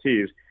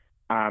HTLCs.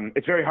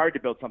 It's very hard to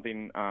build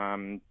something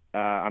on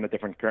a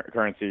different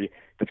currency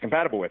that's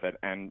compatible with it.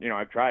 And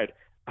I've tried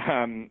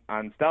on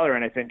Stellar,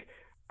 and I think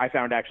I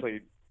found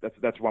actually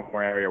that's one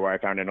more area where I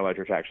found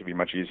interledger to actually be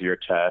much easier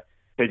to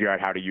figure out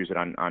how to use it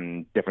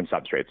on different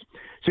substrates.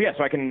 So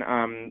I can,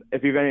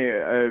 if you've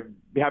any,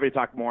 be happy to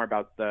talk more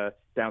about the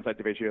downsides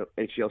of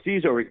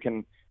HTLCs, or we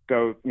can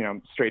go,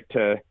 straight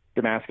to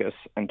Damascus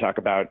and talk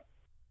about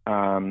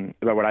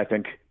what I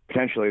think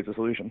potentially is the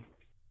solution.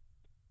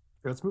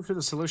 Let's move to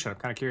the solution. I'm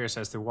kind of curious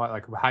as to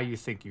how you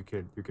think you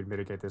could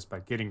mitigate this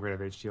by getting rid of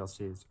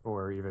HTLCs,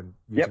 or even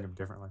using them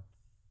differently.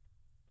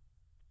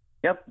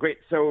 Yep, great.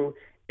 So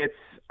it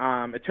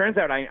turns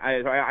out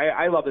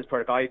I love this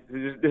protocol.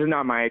 This is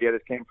not my idea.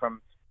 This came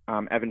from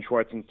Evan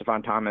Schwartz and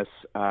Stefan Thomas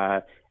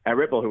at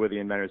Ripple, who were the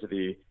inventors of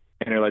the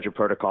interledger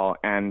protocol.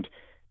 And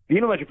the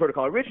interledger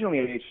protocol originally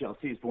had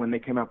HTLCs, but when they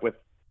came up with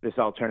this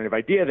alternative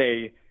idea,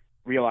 they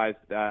realized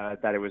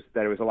that it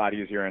was a lot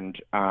easier and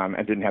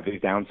didn't have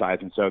these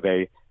downsides, and so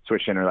they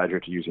switched interledger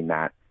to using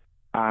that.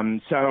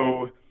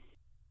 So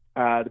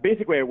the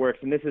basic way it works,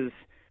 and this is,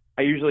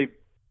 I usually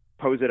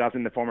pose it up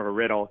in the form of a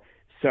riddle.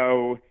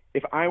 So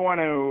if I want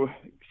to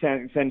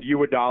send you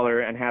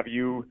 $1 and have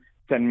you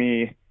send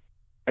me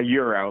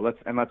 €1,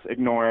 let's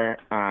ignore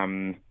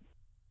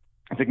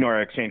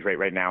exchange rate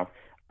right now.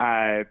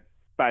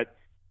 But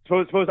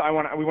suppose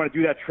we want to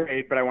do that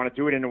trade, but I want to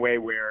do it in a way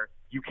where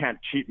you can't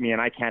cheat me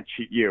and I can't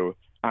cheat you.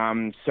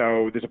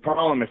 So there's a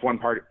problem if one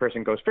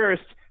person goes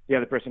first, the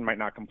other person might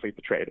not complete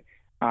the trade.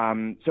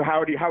 So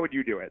how would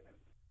you do it?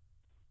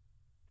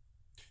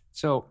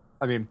 So,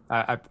 I mean,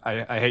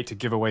 I hate to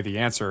give away the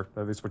answer,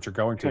 at least what you're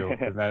going to,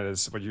 and that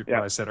is what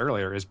I said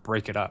earlier, is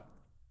break it up.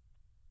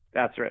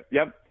 That's right.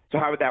 Yep. So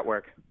how would that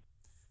work?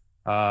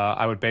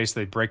 I would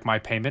basically break my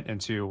payment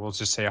into, we'll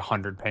just say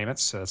 100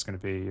 payments. So that's going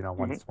to be,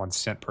 1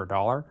 cent per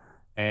dollar,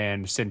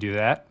 and send you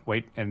that,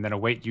 and then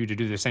await you to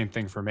do the same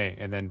thing for me,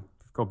 and then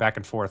go back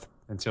and forth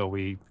until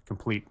we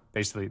complete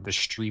basically the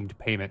streamed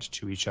payment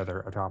to each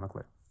other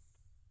atomically.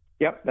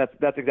 Yep,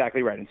 that's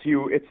exactly right. And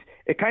so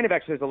it kind of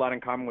actually has a lot in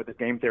common with the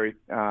game theory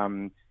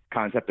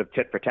concept of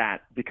tit for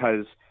tat,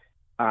 because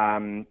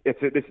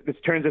this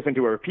turns us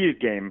into a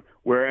repeated game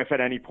where if at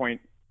any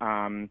point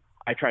I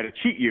try to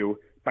cheat you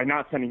by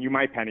not sending you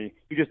my penny,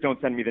 you just don't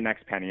send me the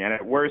next penny. And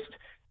at worst,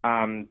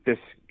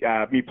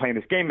 me playing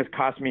this game has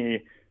cost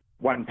me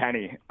 1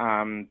 penny.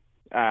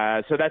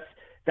 So that's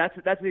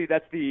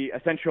the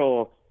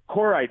essential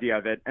core idea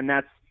of it. And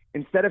that's,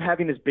 instead of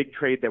having this big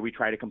trade that we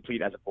try to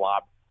complete as a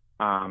blob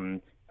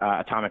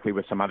atomically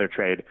with some other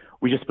trade,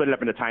 we just split it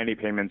up into tiny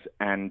payments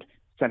and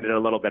send it a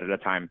little bit at a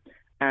time.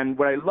 And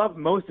what I love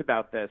most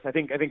about this, I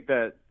think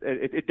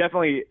it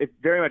definitely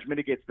very much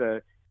mitigates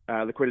the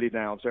liquidity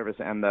denial of service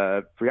and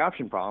the free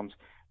option problems.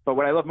 But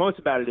what I love most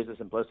about it is the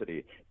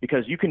simplicity,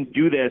 because you can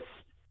do this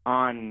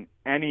on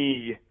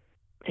any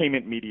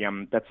payment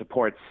medium that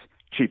supports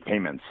cheap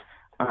payments.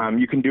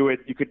 You can do it.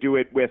 You could do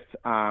it with.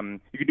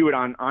 You could do it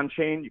on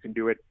chain. You can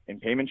do it in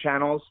payment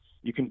channels.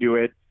 You can do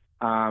it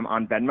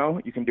on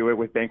Venmo. You can do it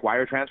with bank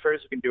wire transfers.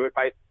 You can do it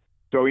by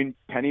throwing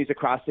pennies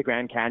across the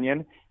Grand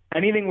Canyon.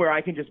 Anything where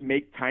I can just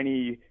make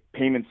tiny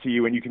payments to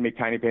you and you can make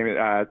tiny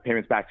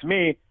payments back to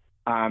me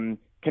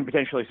can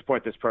potentially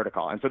support this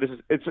protocol. And so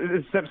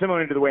it's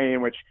similar to the way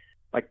in which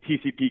like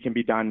TCP can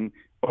be done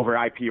over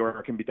IP or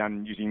it can be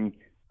done using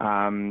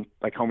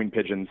like homing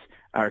pigeons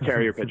or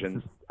carrier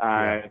pigeons.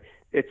 Yeah.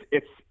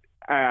 It's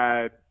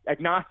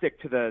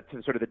agnostic to the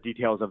sort of the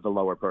details of the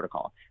lower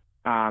protocol.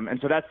 And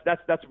so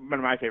that's one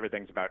of my favorite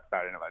things about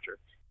Interledger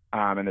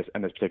and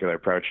this particular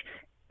approach.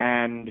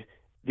 And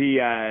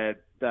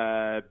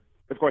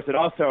of course it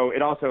also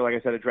like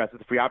I said addresses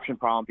the free option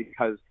problem,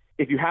 because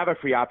if you have a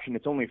free option,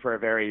 it's only for a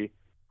very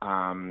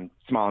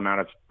small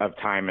amount of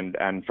time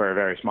and for a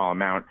very small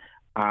amount,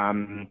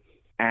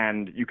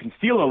 and you can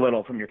steal a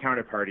little from your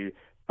counterparty,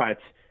 but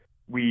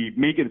we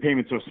make the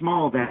payment so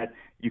small that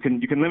you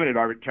can limit it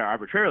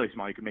arbitrarily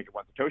small. You can make it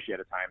 1 Satoshi at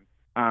a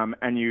time,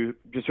 and you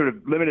just sort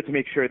of limit it to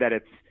make sure that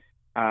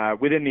it's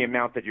within the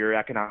amount that you're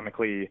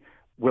economically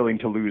willing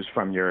to lose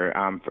from your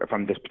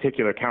from this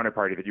particular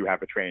counterparty that you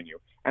have betraying you.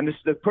 And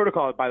the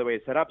protocol, by the way,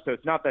 is set up so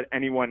it's not that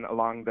anyone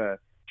along the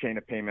chain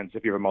of payments,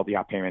 if you have a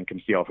multi-hop payment, can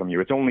steal from you.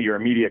 It's only your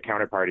immediate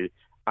counterparty,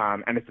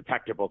 and it's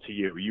detectable to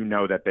you. You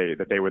know that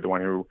they were the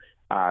one who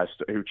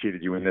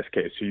cheated you in this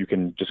case, so you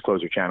can just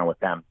close your channel with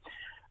them.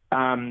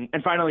 And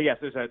finally, yes,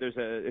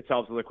 it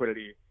solves the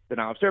liquidity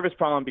denial of service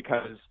problem,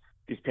 because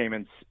these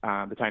payments,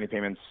 the tiny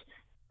payments,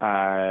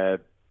 they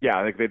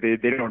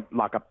don't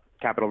lock up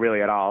capital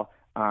really at all,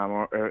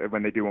 or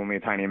when they do only a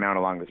tiny amount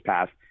along this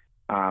path,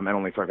 and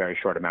only for a very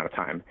short amount of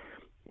time.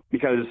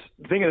 Because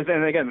the thing is,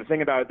 and again,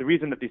 the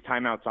reason that these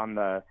timeouts on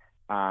the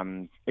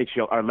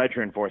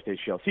ledger enforced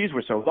HTLCs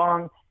were so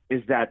long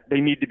is that they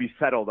need to be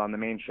settled on the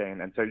main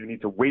chain, and so you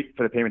need to wait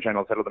for the payment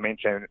channel to settle the main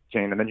chain,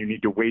 and then you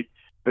need to wait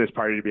for this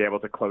party to be able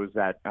to close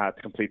that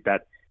to complete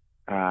that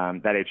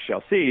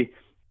HTLC.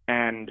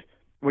 And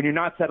when you're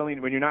not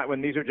settling,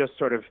 when these are just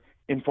sort of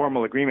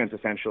informal agreements,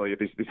 essentially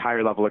these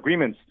higher level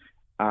agreements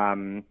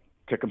to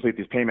complete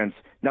these payments,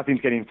 nothing's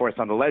getting enforced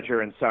on the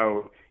ledger, and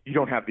so you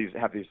don't have you're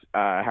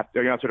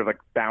not sort of like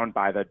bound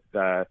by the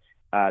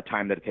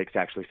time that it takes to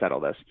actually settle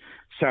this.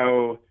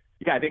 So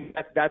yeah, I think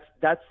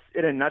that's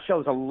in a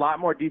nutshell. There's a lot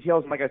more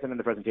details, and like I said in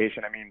the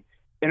presentation, I mean,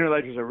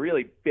 Interledger is a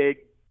really big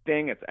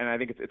thing, and I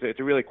think it's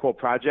a really cool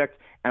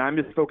project, and I'm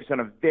just focused on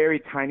a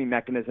very tiny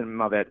mechanism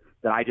of it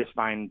that I just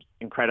find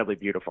incredibly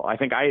beautiful. I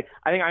think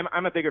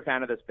I'm a bigger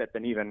fan of this bit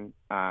than even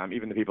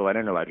the people at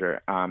Interledger,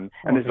 and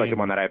this is like the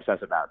one that I obsess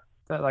about.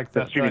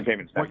 Streaming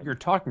payments. What you're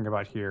talking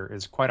about here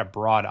is quite a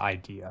broad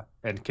idea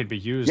and can be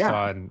used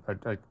on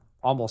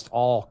almost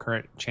all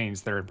current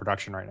chains that are in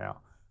production right now.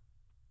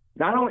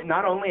 Not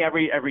only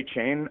every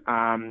chain,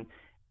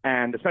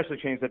 and especially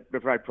chains that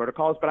provide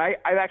protocols, but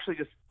I've actually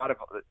just thought of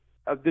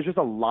there's just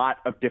a lot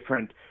of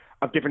different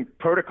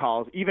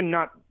protocols, even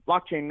not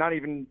blockchain, not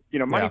even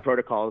money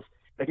protocols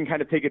that can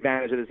kind of take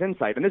advantage of this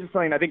insight. And this is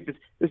something I think this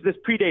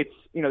predates.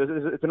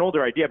 It's an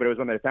older idea, but it was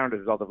one that I found as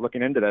a result of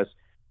looking into this.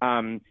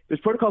 There's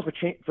protocols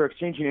for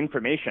exchanging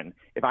information.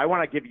 If I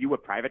want to give you a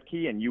private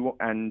key and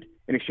in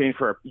exchange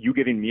for you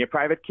giving me a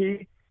private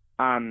key,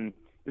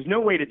 there's no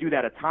way to do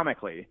that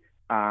atomically.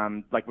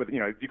 Like with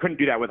you couldn't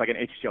do that with like an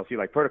HTLC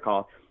like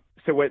protocol.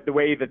 So the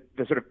way that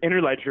the sort of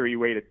interledgery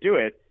way to do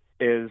it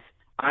is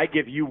I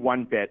give you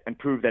one bit and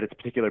prove that it's a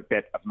particular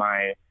bit of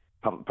my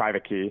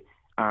private key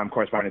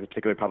corresponding to a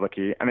particular public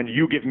key, and then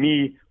you give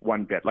me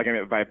one bit. Like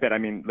by a bit I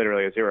mean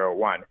literally a 0 or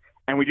 1.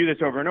 And we do this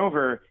over and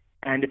over.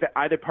 And if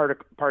either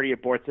party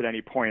aborts at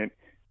any point,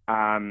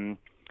 then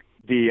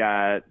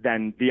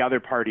the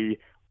other party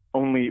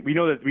we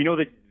know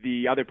that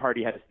the other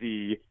party has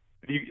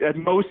at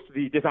most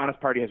the dishonest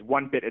party has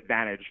 1 bit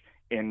advantage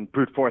in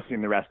brute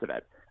forcing the rest of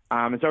it.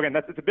 And so again,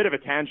 it's a bit of a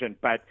tangent,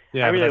 but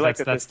yeah, I really like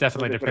that's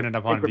definitely dependent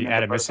upon the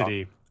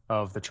atomicity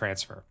of the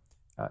transfer.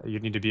 You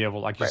need to be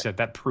able, like you said,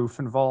 that proof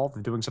involved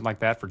in doing something like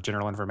that for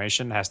general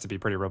information has to be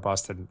pretty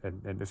robust and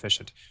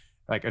efficient.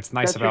 Like it's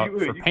nice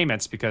for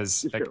payments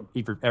because like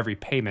every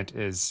payment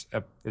is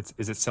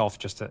itself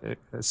just a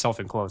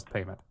self-enclosed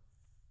payment.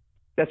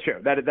 That's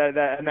true. That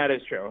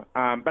is true.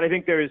 But I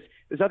think there's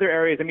other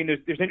areas. I mean,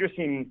 there's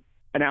interesting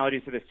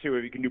analogies to this too.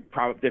 You can do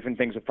different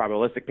things with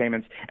probabilistic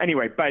payments.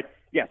 Anyway, but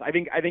yes, I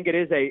think it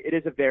is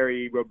a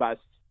very robust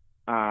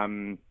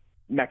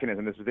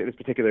mechanism. This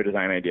particular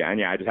design idea, and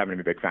yeah, I just happen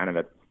to be a big fan of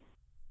it.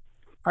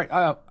 All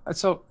right.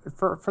 So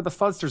for the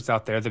fuzzers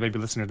out there that may be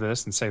listening to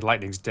this and say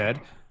Lightning's dead,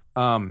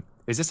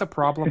 is this a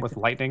problem with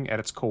Lightning at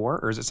its core,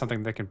 or is it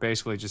something that can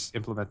basically just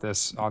implement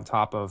this on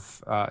top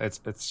of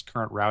its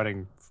current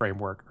routing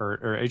framework,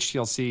 or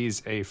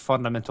HTLCs a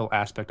fundamental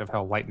aspect of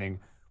how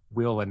Lightning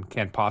will and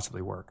can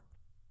possibly work?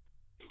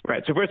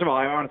 Right. So first of all,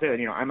 I want to say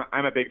that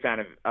I'm a big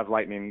fan of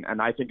Lightning,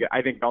 and I think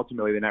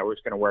ultimately the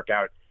network's going to work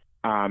out,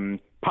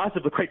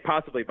 quite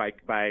possibly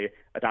by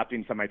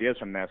adopting some ideas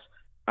from this.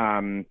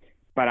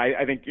 But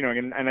I think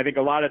and I think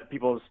a lot of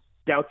people's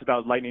doubts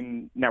about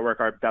Lightning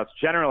Network are doubts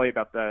generally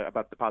about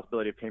the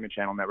possibility of payment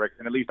channel networks,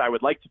 and at least I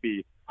would like to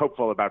be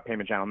hopeful about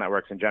payment channel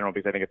networks in general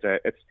because I think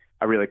it's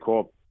a really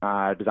cool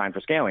design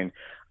for scaling.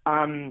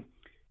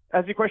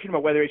 As the question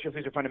about whether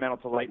HTLCs are fundamental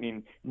to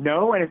Lightning,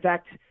 no, and in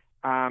fact.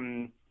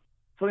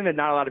 Something that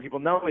not a lot of people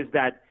know is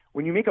that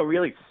when you make a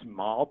really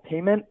small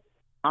payment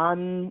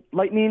on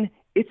Lightning,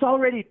 it's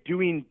already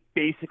doing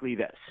basically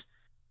this.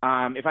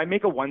 If I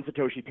make a 1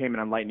 Satoshi payment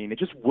on Lightning, it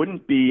just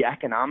wouldn't be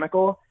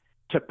economical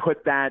to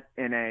put that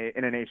in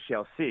an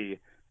HTLC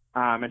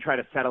and try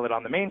to settle it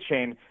on the main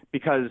chain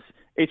because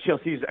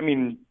HTLCs,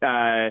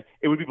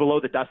 it would be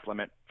below the dust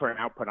limit for an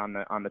output on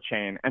the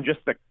chain, and just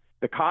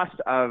the cost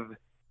of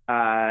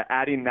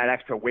adding that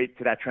extra weight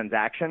to that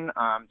transaction.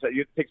 So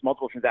it takes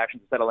multiple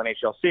transactions to settle an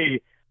HLC.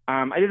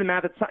 I did the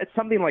math. It's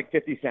something like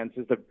 50 cents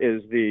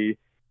is the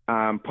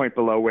point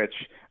below which,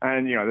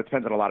 and that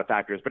depends on a lot of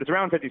factors, but it's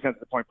around 50 cents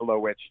the point below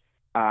which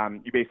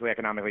you basically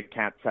economically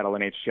can't settle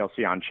an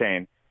HTLC on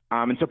chain.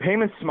 And so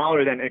payments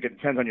smaller than, it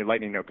depends on your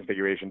Lightning node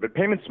configuration, but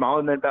payments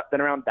smaller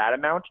than around that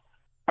amount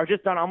are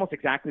just done almost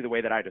exactly the way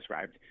that I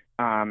described,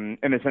 in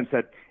the sense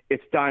that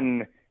it's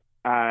done.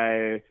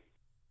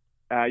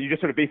 You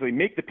just sort of basically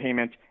make the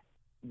payment,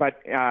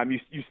 but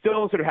you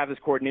still sort of have this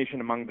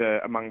coordination among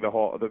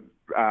the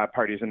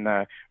parties in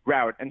the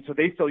route, and so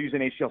they still use an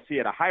HTLC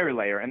at a higher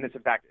layer, and this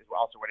in fact is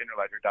also what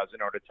Interledger does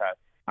in order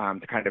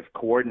to kind of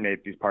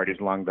coordinate these parties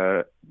along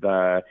the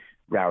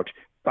route.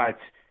 But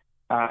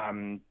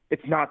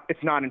it's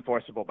not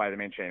enforceable by the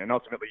main chain, and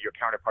ultimately your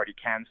counterparty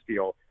can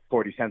steal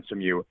 40 cents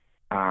from you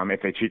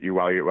if they cheat you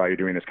while you're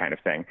doing this kind of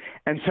thing.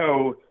 And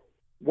so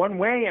one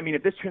way,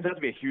 if this turns out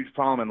to be a huge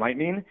problem in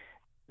Lightning,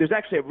 there's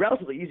actually a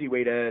relatively easy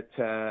way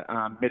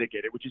to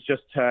mitigate it, which is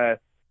just to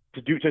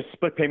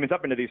split payments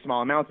up into these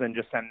small amounts and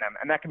just send them.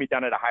 And that can be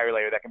done at a higher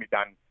layer. That can be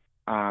done,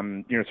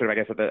 sort of,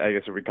 I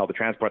guess what we call the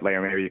transport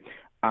layer, maybe,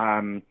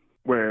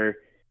 where,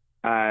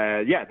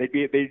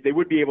 they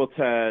would be able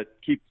to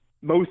keep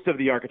most of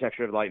the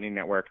architecture of the Lightning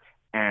Network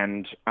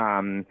and,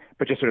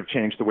 but just sort of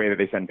change the way that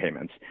they send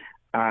payments.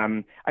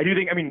 I do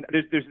think,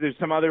 there's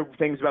some other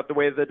things about the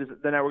way that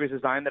the network is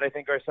designed that I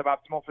think are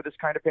suboptimal for this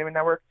kind of payment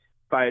network,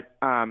 but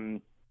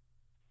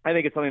I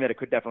think it's something that it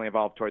could definitely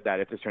evolve toward that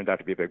if this turns out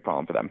to be a big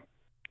problem for them.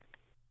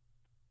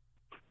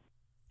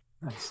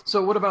 Nice.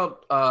 So what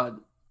about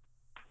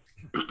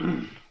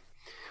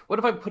what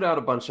if I put out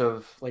a bunch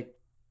of like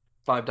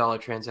 $5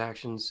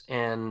 transactions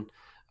and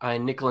I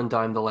nickel and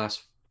dime the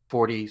last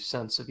 40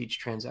 cents of each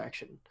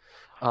transaction,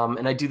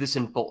 and I do this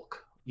in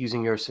bulk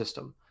using your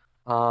system?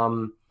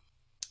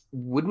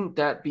 Wouldn't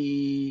that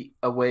be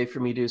a way for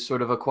me to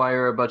sort of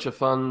acquire a bunch of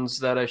funds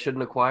that I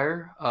shouldn't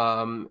acquire?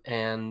 How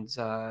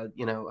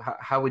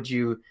would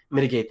you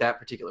mitigate that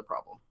particular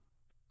problem?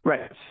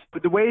 Right.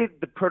 But the way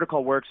the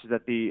protocol works is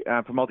that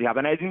for multi-hop,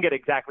 and I didn't get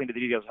exactly into the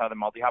details of how the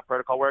multi-hop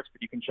protocol works,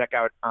 but you can check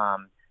out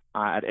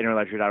at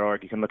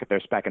interledger.org. You can look at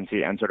their spec and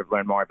see and sort of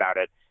learn more about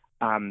it.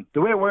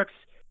 The way it works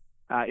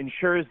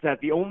ensures that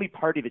the only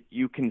party that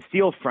you can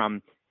steal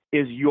from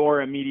is your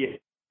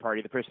immediate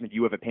party, the person that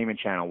you have a payment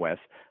channel with.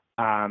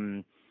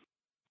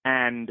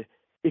 And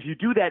if you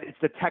do that, it's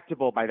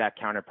detectable by that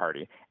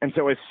counterparty. And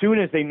so as soon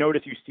as they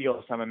notice you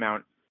steal some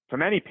amount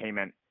from any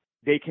payment,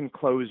 they can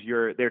close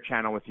their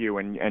channel with you,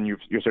 and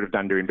you're sort of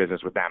done doing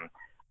business with them.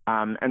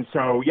 And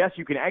so, yes,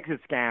 you can exit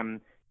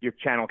scam your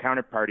channel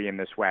counterparty in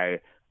this way,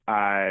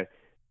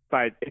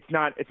 but it's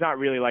not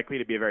really likely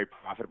to be a very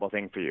profitable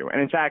thing for you.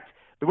 And in fact,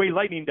 the way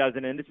Lightning does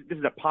it, and this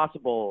is a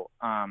possible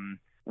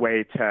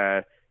way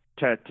to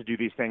do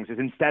these things, is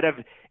instead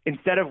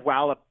of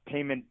while a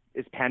payment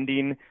is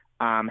pending,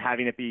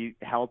 having it be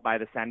held by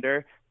the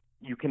sender,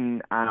 you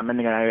can, and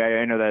again,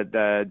 I know that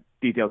the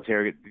details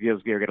here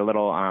get a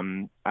little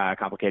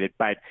complicated,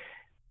 but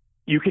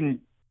you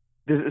can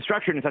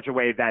structure it in such a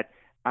way that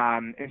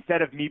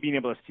instead of me being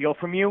able to steal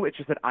from you, it's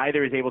just that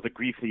either is able to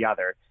grief the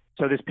other.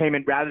 So this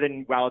payment, rather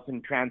than while it's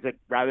in transit,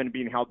 rather than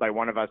being held by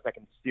one of us that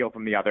can steal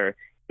from the other,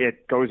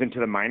 it goes into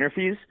the miner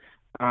fees.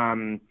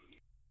 And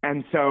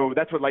so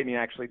that's what Lightning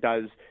actually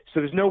does.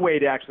 So there's no way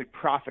to actually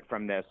profit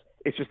from this.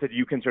 It's just that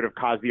you can sort of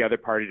cause the other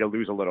party to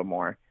lose a little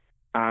more.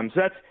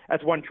 So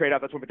that's one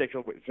trade-off. That's one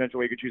potential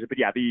way you could choose it. But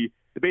yeah, the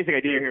basic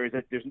idea here is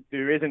that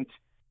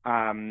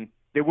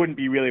there wouldn't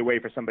be really a way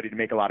for somebody to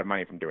make a lot of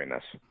money from doing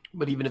this.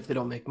 But even if they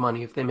don't make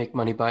money, if they make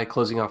money by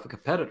closing off a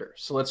competitor.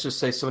 So let's just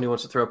say somebody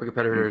wants to throw up a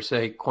competitor,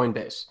 say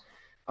Coinbase.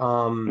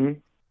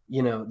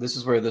 This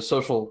is where the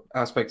social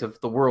aspect of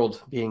the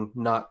world being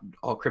not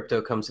all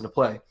crypto comes into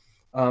play.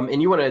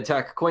 And you want to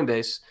attack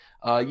Coinbase,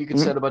 you can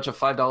send a bunch of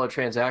 $5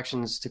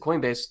 transactions to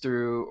Coinbase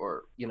through,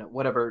 or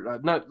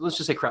whatever. Let's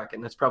just say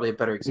Kraken. That's probably a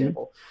better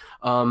example.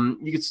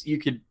 You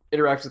could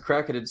interact with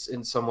Kraken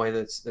in some way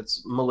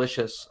that's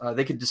malicious,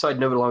 they could decide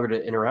no longer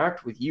to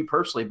interact with you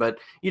personally, but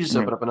you just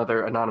open up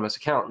another anonymous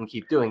account and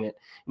keep doing it,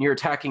 and you're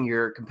attacking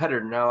your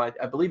competitor. Now,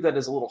 I believe that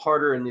is a little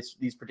harder in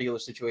these particular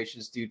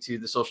situations due to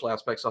the social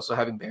aspects also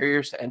having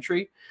barriers to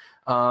entry,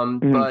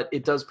 but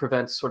it does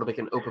prevent sort of like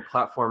an open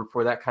platform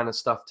for that kind of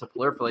stuff to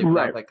proliferate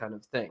without that kind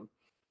of thing.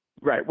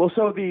 Right. Well,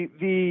 so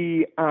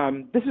the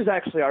this is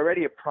actually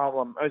already a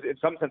problem, in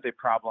some sense a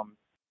problem.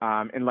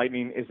 In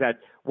Lightning is that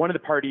one of the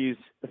parties,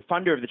 the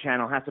funder of the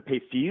channel, has to pay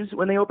fees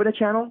when they open a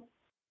channel.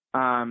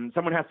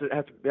 Someone has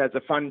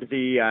to fund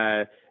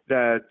the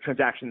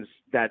transactions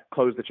that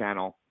close the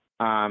channel.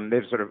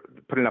 They've sort of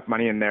put enough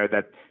money in there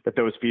that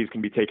those fees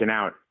can be taken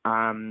out.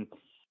 And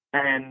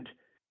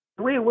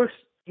the way it works,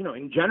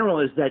 in general,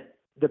 is that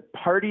the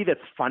party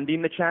that's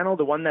funding the channel,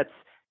 the one that's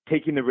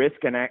taking the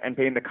risk and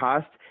paying the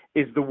cost,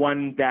 is the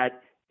one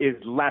that is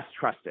less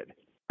trusted.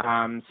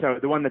 So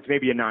the one that's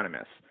maybe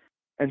anonymous.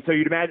 And so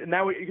you can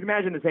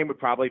imagine the same would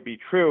probably be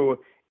true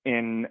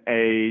in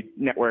a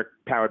network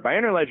powered by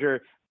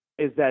Interledger,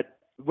 is that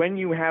when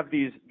you have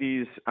these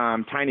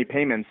tiny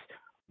payments,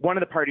 one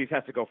of the parties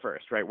has to go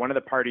first, right? One of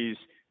the parties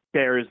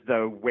bears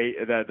the weight,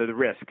 the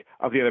risk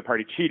of the other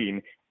party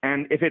cheating.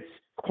 And if it's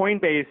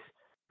Coinbase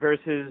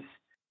versus,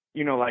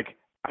 like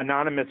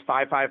anonymous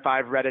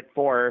 555 Reddit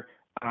 4,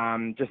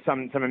 just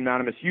some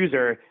anonymous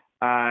user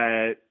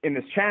in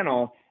this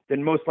channel,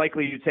 then most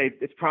likely you'd say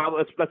it's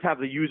probably let's have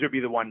the user be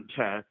the one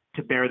to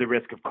bear the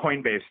risk of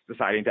Coinbase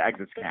deciding to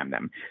exit scam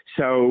them.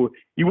 So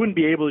you wouldn't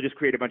be able to just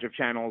create a bunch of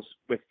channels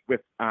with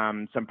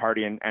some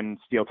party and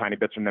steal tiny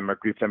bits from them or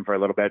grief them for a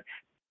little bit,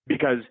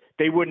 because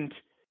when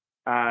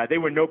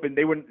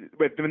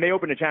they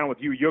open a channel with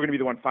you, you're going to be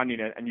the one funding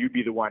it, and you'd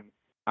be the one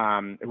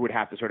who would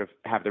have to sort of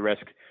have the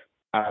risk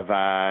of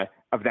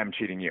them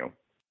cheating you.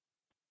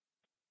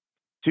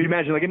 So you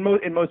imagine, like in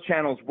most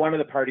channels, one of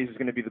the parties is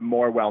going to be the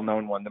more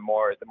well-known one, the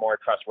more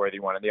trustworthy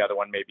one, and the other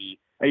one may be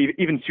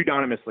even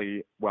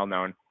pseudonymously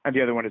well-known, and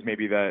the other one is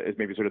maybe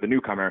sort of the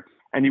newcomer.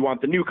 And you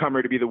want the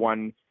newcomer to be the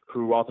one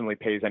who ultimately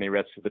pays any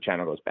risk if the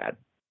channel goes bad.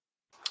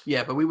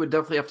 Yeah, but we would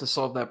definitely have to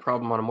solve that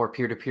problem on a more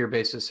peer-to-peer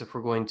basis if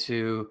we're going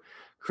to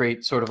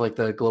create sort of like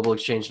the global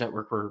exchange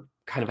network we're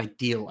kind of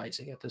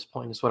idealizing at this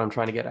point. Is what I'm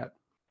trying to get at.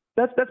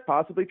 That's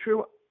possibly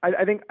true.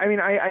 I think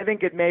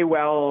it may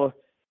well.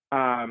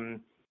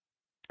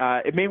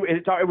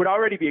 It would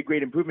already be a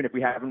great improvement if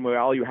we have where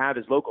all you have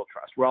is local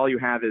trust, where all you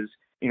have is,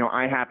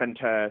 I happen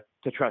to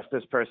trust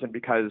this person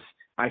because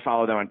I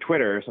follow them on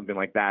Twitter or something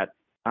like that.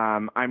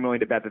 I'm willing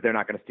to bet that they're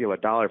not going to steal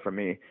 $1 from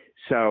me.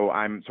 So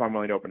I'm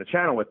willing to open a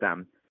channel with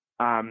them.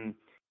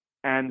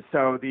 And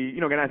so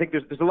again, I think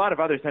there's a lot of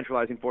other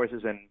centralizing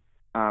forces in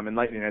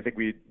Lightning. I think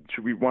we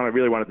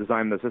really want to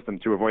design the system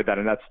to avoid that.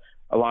 And that's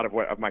a lot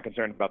of my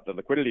concern about the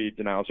liquidity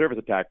denial of service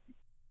attack.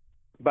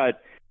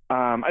 But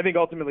I think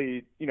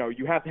ultimately,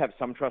 you have to have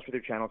some trust with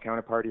your channel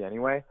counterparty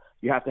anyway.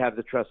 You have to have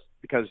the trust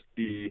because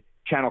the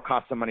channel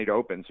costs some money to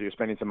open, so you're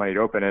spending some money to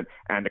open it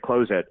and to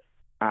close it.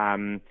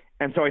 And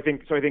so I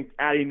think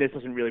adding this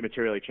doesn't really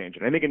materially change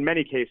it. I think in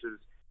many cases,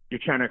 your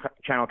channel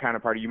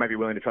counterparty, you might be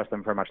willing to trust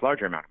them for a much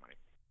larger amount of money.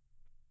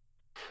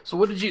 So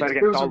what did you?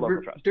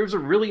 There was a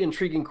really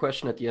intriguing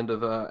question at the end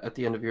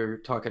of your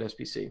talk at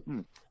SPC.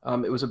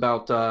 It was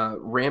about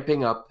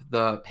ramping up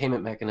the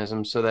payment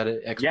mechanism so that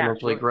it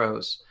exponentially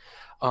grows.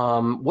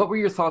 What were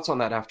your thoughts on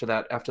that after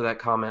that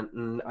comment?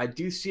 And I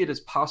do see it as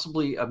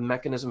possibly a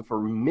mechanism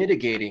for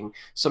mitigating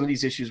some of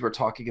these issues we're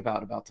talking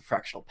about the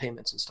fractional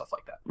payments and stuff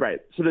like that. Right.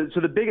 So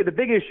the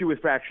big issue with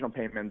fractional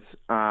payments,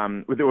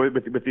 with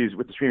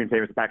the streaming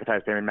payments, the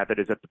packetized payment method,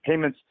 is that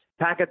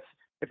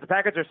if the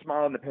packets are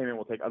small and a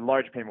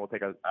large payment will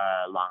take a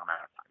long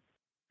amount of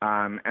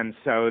time. And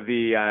so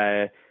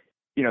the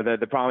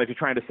problem if you're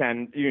trying to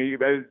send, you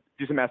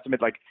do some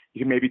estimate, like you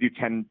can maybe do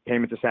 10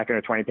 payments a second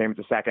or 20 payments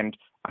a second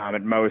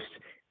at most.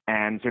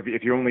 And so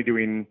if you're only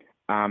doing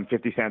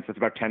 50 cents, that's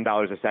about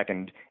 $10 a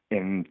second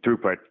in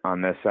throughput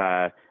on this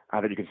that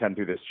you can send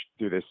through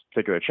this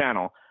particular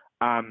channel.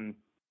 One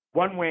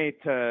of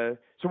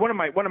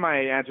my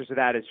answers to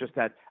that is just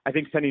that I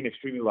think sending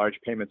extremely large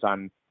payments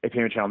on a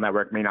payment channel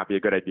network may not be a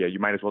good idea. You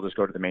might as well just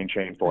go to the main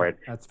chain for it.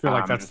 I feel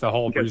like that's the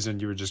whole reason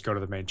you would just go to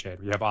the main chain.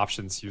 You have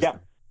options to use them.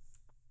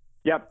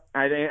 Yep,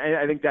 I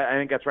think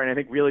that's right. And I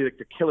think really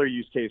the killer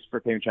use case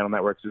for payment channel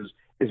networks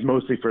is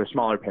mostly for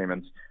smaller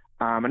payments.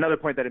 Another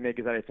point that I make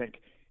is that I think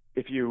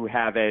if you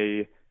have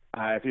a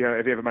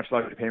much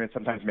larger payment,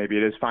 sometimes maybe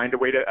it is fine to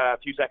wait a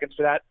few seconds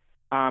for that.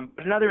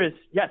 But another is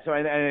So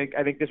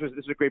I think this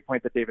is a great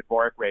point that David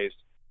Borick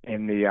raised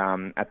in the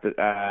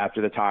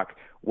after the talk,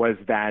 was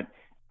that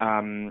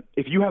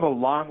if you have a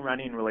long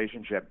running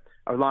relationship,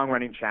 a long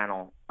running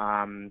channel,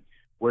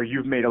 where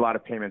you've made a lot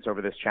of payments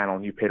over this channel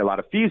and you've paid a lot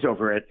of fees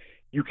over it,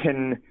 you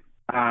can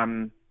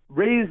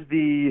raise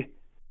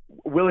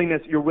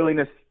your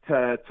willingness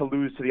to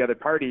lose to the other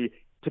party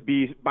to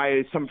be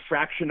by some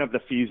fraction of the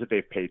fees that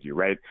they've paid you,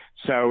 right?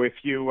 So if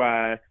you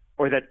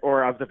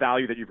or of the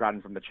value that you've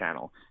gotten from the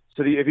channel.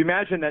 So if you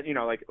imagine that,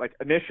 like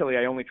initially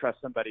I only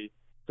trust somebody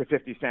for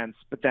 50 cents,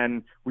 but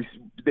then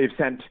they've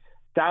sent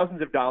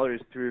thousands of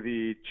dollars through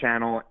the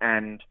channel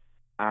and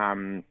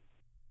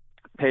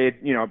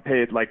paid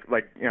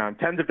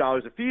tens of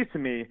dollars of fees to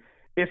me.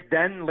 If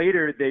then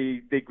later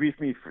they grief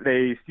me,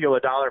 they steal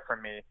 $1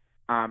 from me,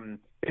 and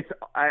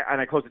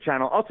I close the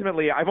channel.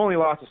 Ultimately, I've only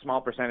lost a small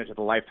percentage of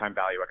the lifetime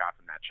value I got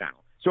from that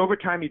channel. So over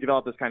time, you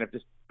develop this kind of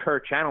just per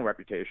channel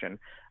reputation,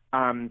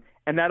 and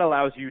that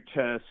allows you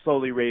to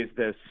slowly raise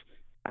this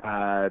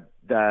bandwidth.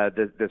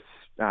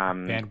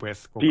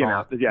 We'll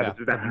call it.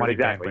 The money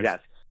exactly. Bandwidth.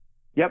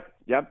 Yes.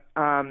 Yep.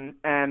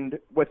 And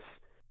what's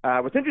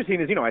interesting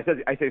is,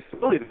 I say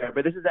slowly there,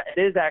 but it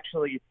is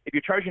actually, if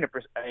you're charging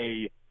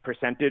a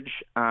percentage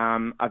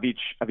of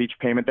each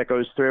payment that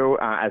goes through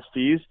as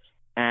fees,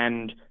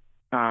 and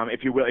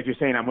if you're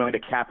saying I'm willing to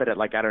cap it at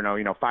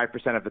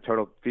 5% of the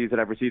total fees that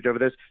I've received over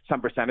this, some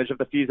percentage of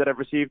the fees that I've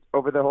received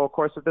over the whole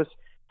course of this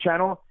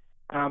channel,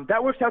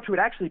 that works out to it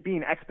actually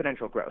being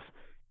exponential growth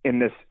in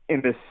this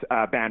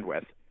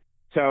bandwidth.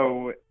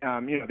 So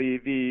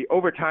the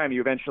over time,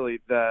 you eventually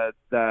this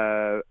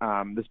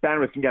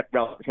bandwidth can get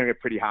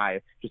pretty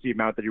high, just the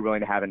amount that you're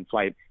willing to have in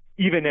flight.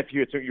 Even if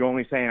you're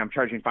only saying I'm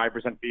charging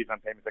 5% fees on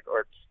payments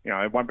or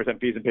 1%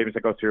 fees and payments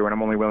that go through, and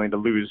I'm only willing to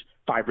lose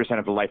 5%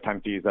 of the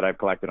lifetime fees that I've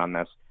collected on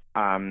this,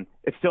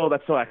 that's still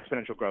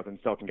exponential growth and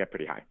still can get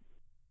pretty high.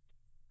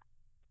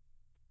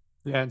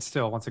 Yeah, and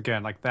still, once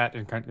again, like that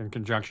in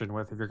conjunction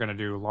with if you're going to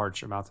do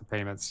large amounts of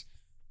payments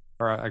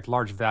or like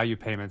large value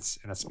payments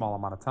in a small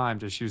amount of time,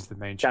 just use the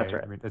main chain. That's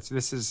right. I mean,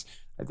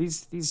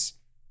 these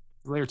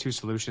layer 2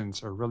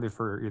 solutions are really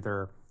for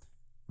either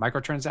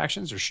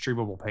microtransactions or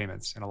streamable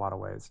payments in a lot of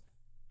ways.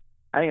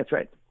 I think that's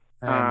right.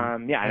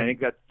 And I think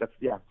that's.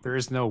 There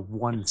is no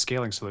one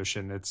scaling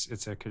solution.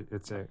 It's a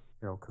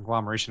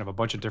conglomeration of a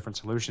bunch of different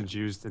solutions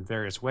used in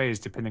various ways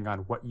depending on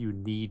what you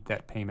need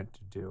that payment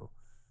to do.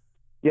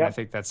 Yeah, I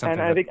think that's something.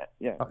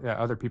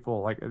 Other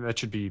people that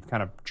should be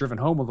kind of driven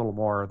home a little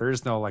more. There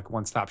is no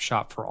one-stop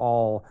shop for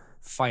all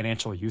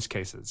financial use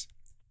cases.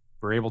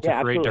 We're able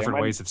to create different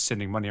ways of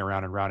sending money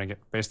around and routing it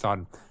based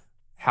on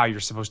how you're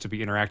supposed to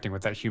be interacting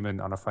with that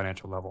human on a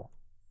financial level.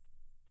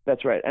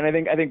 That's right. And I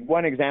think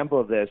one example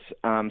of this,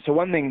 so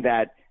one thing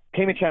that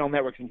payment channel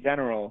networks in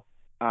general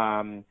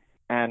and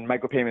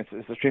micropayments,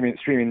 so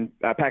streaming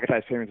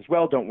packetized payments as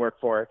well, don't work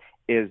for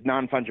is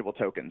non-fungible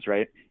tokens,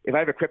 right? If I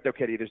have a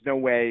CryptoKitty, there's no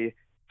way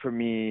for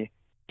me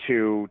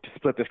to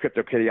split this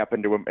CryptoKitty up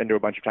into a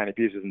bunch of tiny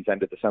pieces and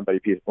send it to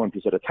somebody one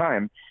piece at a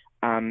time.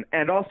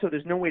 And also,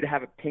 there's no way to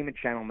have a payment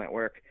channel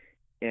network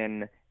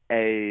in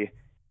a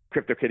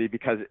CryptoKitty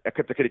because a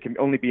CryptoKitty could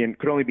only be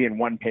in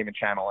one payment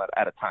channel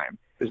at a time.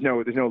 There's no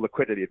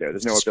liquidity there.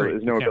 There's no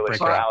ability.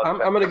 So I'm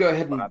going to go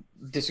ahead and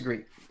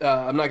disagree.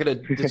 I'm not going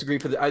to disagree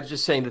I was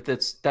just saying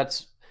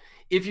that's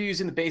if you're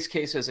using the base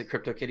case as a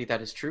CryptoKitty,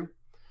 that is true.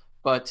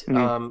 But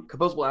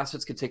composable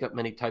assets can take up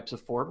many types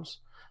of forms,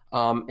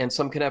 and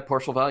some can have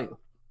partial value.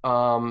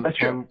 That's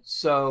true. And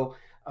so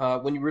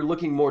when you were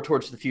looking more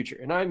towards the future,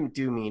 and I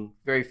do mean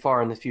very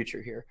far in the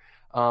future here,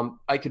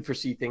 I could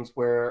foresee things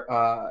where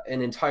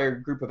an entire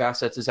group of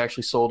assets is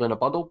actually sold in a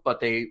bundle, but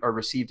they are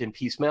received in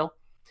piecemeal,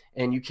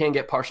 and you can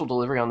get partial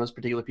delivery on those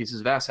particular pieces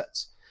of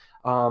assets.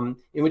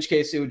 In which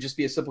case, it would just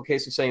be a simple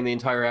case of saying the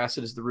entire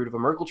asset is the root of a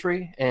Merkle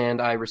tree,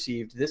 and I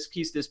received this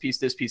piece, this piece,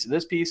 this piece, and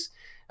this piece.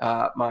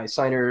 My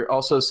signer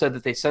also said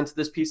that they sent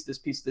this piece, this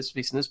piece, this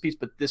piece, and this piece,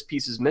 but this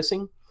piece is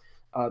missing.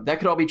 That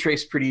could all be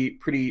traced pretty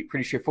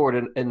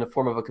straightforward in the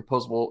form of a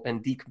composable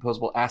and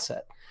decomposable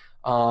asset.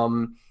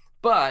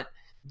 But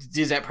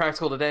is that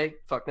practical today?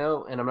 Fuck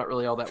no, and I'm not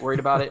really all that worried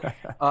about it.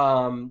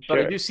 But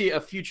I do see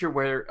a future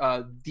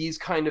where these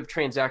kind of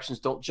transactions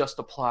don't just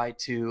apply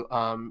to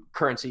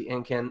currency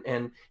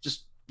and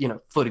just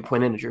floating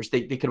point integers.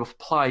 They could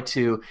apply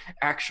to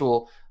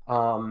actual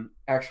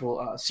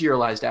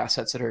serialized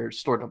assets that are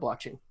stored in a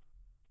blockchain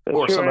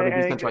or some other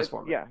decentralized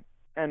form. Yeah,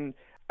 and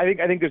I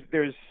think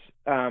there's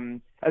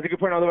that's a good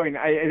point. Although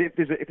if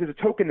there's a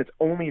token that's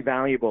only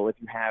valuable if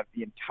you have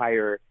the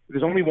entire,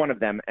 there's only one of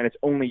them, and it's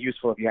only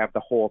useful if you have the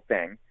whole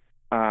thing,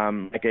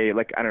 like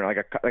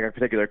a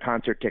particular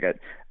concert ticket.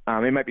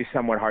 It might be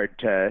somewhat hard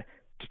to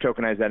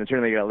tokenize that, and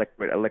certainly a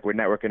liquid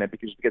network in it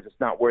because it's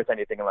not worth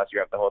anything unless you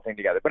have the whole thing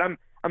together. But I'm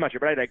not sure.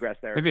 But I digress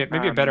there.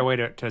 Maybe a better way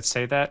to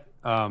say that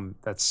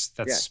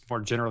that's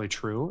more generally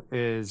true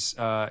is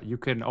you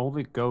can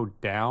only go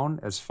down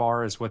as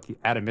far as what the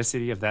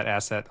atomicity of that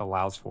asset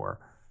allows for.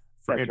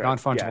 For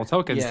non-fungible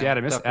tokens, the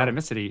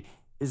atomicity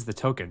is the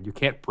token. You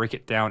can't break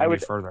it down any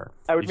further.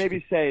 I would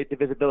maybe say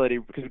divisibility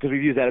because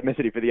we've used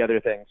atomicity for the other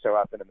thing so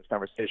often in this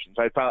conversation.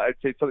 So I'd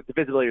say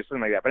divisibility or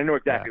something like that. But I know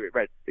exactly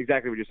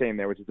what you're saying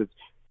there, which is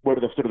what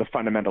are the sort of the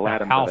fundamental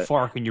atoms. How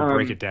far can you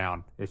break it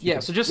down?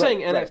 So just saying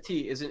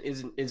NFT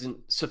isn't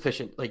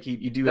sufficient. Like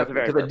you do have,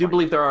 because I do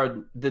believe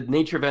the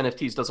nature of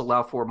NFTs does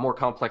allow for more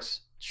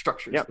complex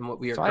structures than what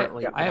we are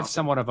currently. I have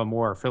somewhat of a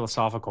more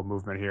philosophical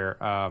movement here.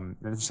 And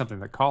this is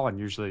something that Colin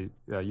usually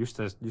used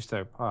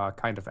to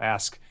kind of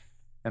ask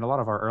in a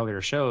lot of our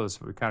earlier shows.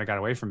 We kind of got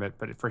away from it,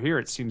 but for here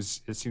it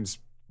seems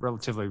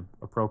relatively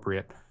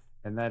appropriate.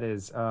 And that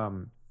is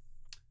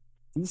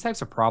these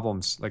types of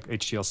problems like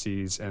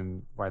HTLCs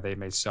and why they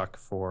may suck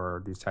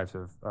for these types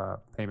of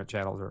payment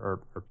channels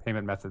or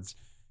payment methods,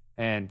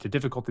 and the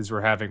difficulties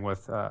we're having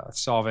with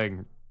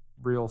solving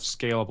real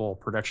scalable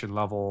production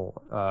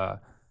level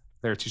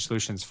layer 2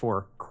 solutions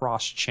for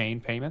cross-chain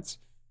payments.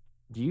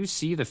 Do you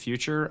see the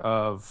future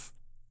of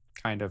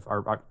kind of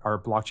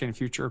our blockchain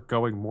future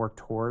going more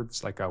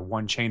towards like a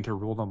one chain to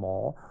rule them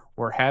all,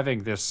 or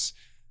having this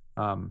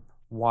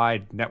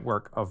wide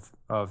network of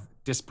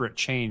disparate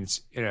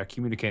chains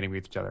communicating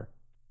with each other?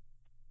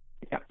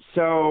 Yeah,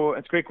 so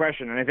it's a great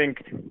question. And I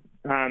think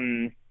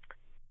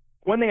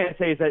one thing I'd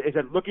say is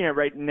that looking at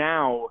right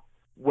now,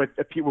 when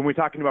we're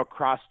talking about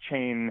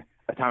cross-chain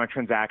atomic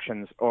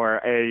transactions or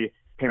a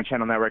payment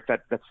channel network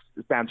that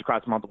spans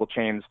across multiple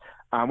chains,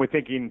 we're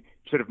thinking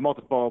sort of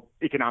multiple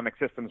economic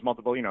systems,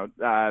 multiple,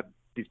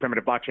 these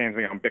primitive blockchains,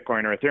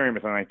 Bitcoin or Ethereum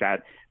or something like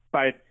that.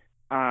 But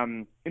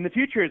in the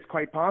future, it's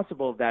quite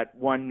possible that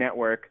one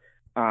network,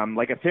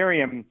 like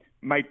Ethereum,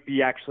 might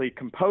be actually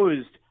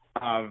composed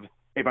of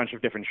a bunch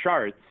of different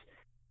shards.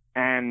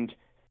 And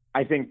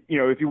I think,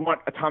 if you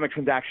want atomic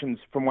transactions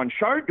from one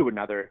shard to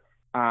another,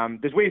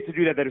 there's ways to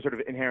do that are sort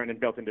of inherent and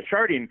built into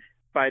sharding.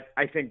 But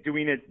I think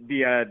doing it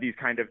via these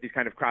kind of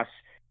cross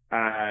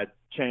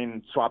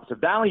chain swaps of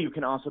value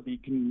can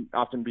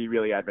often be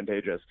really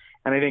advantageous.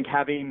 And I think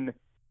having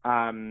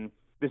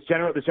this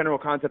general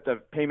concept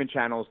of payment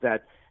channels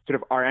that sort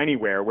of are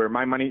anywhere, where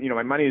my money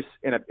is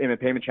in a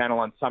payment channel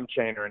on some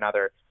chain or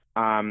another.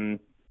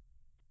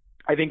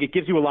 I think it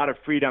gives you a lot of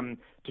freedom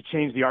to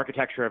change the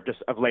architecture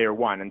of layer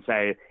one and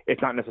say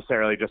it's not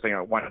necessarily just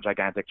one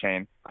gigantic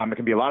chain. It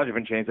can be a lot of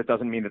different chains. That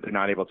doesn't mean that they're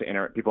not able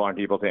to people aren't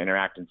able to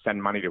interact and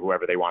send money to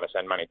whoever they want to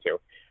send money to.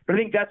 But I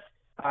think that's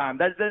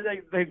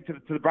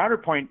to the broader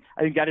point.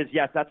 I think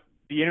that's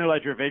the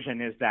interledger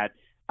vision, is that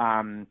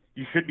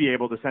you should be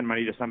able to send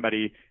money to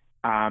somebody,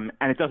 and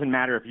it doesn't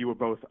matter if you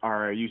both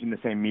are using the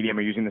same medium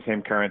or using the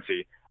same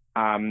currency.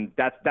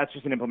 That's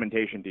just an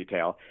implementation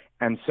detail.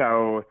 And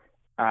so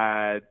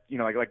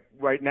like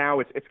right now,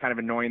 it's kind of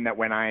annoying that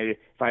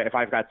if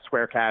I've got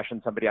Square Cash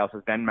and somebody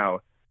else's Venmo,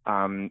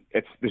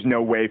 there's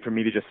no way for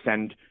me to just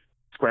send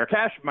Square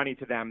Cash money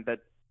to them that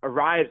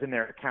arrives in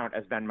their account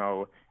as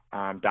Venmo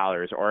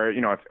dollars, or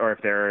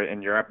if they're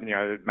in Europe,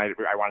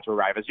 I want it to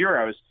arrive as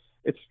euros.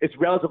 It's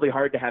relatively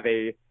hard to have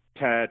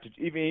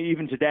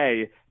even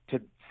today to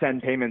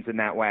send payments in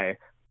that way.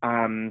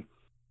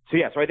 So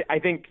I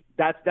think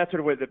that's sort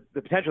of what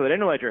the potential that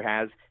Interledger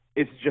has,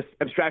 is just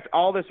abstract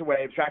all this away,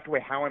 abstract away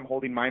how I'm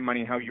holding my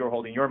money, how you're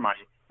holding your money,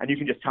 and you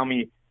can just tell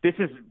me, this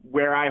is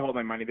where I hold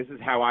my money, this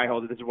is how I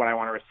hold it, this is what I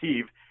want to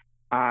receive,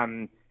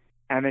 and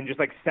then just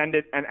like send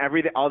it, and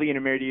all the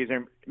intermediaries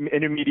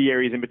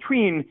in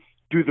between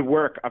do the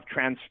work of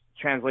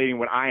translating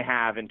what I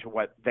have into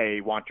what they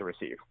want to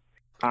receive.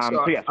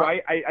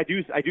 I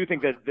do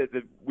think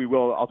that we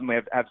will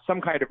ultimately have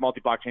some kind of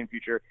multi-blockchain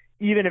future,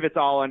 even if it's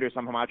all under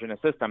some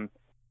homogeneous system.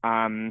 So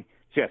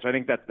I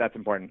think that's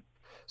important.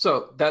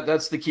 So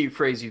that's the key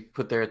phrase you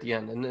put there at the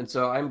end, and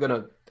so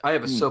I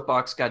have a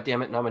soapbox, God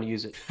damn it, and I'm gonna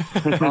use it.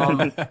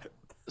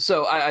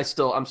 So I'm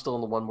still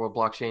in the one world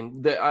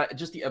blockchain.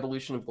 Just the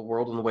evolution of the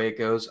world and the way it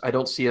goes. I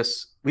don't see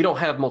we don't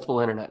have multiple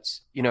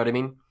internets. You know what I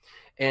mean?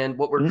 And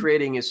what we're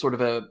creating is sort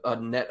of a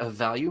net of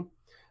value.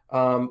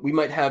 We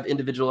might have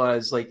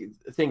individualized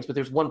things, but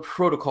there's one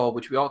protocol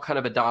which we all kind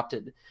of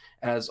adopted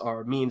as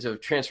our means of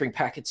transferring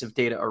packets of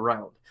data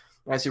around.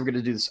 I see we're going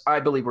to do this. I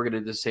believe we're going to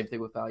do the same thing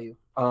with value.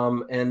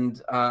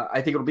 And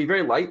I think it'll be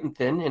very light and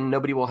thin, and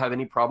nobody will have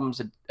any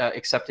problems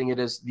accepting it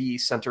as the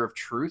center of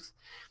truth.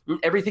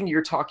 Everything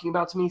you're talking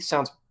about to me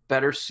sounds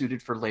better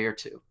suited for layer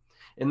 2,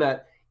 in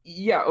that,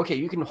 yeah, okay,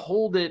 you can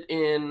hold it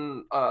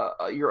in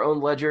your own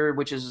ledger,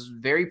 which is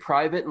very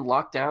private and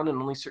locked down,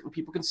 and only certain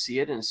people can see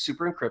it, and it's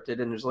super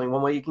encrypted, and there's only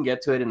one way you can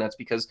get to it, and that's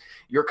because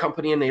your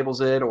company enables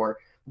it, or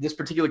this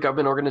particular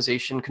government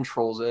organization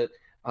controls it.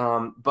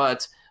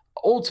 But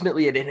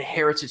ultimately, it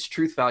inherits its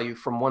truth value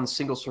from one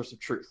single source of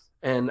truth.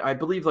 And I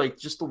believe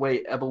just the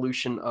way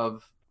evolution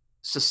of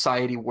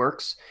society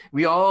works,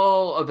 we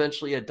all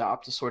eventually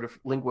adopt a sort of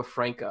lingua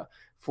franca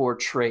for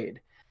trade.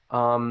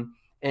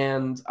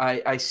 And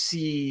I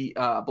see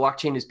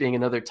blockchain as being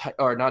another type,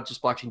 or not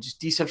just blockchain, just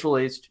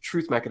decentralized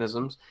truth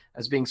mechanisms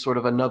as being sort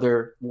of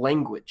another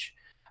language.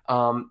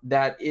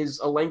 That is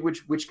a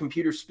language which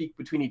computers speak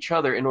between each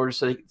other in order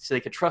so they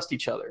can trust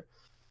each other.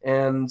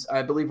 And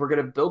I believe we're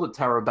going to build a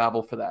Tower of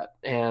Babel for that.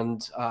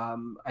 And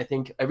I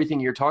think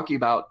everything you're talking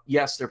about,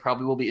 yes, there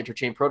probably will be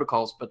interchain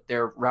protocols, but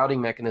their routing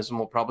mechanism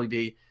will probably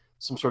be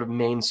some sort of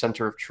main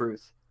center of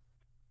truth.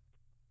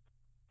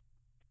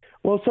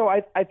 Well, so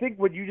I think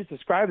what you just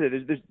described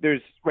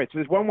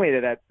there's one way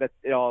that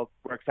it all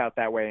works out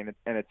that way,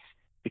 and it's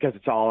because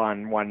it's all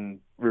on one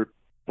root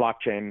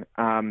blockchain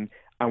on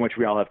which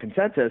we all have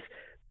consensus.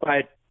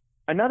 But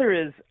another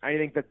is, I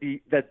think that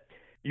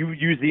you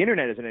use the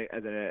internet as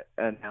an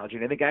analogy,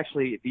 and I think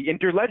actually the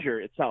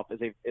interledger itself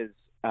is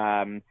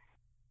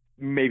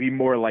maybe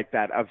more like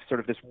that, of sort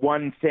of this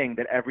one thing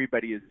that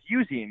everybody is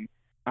using,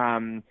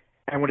 and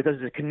And what it does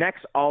is it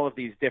connects all of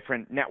these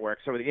different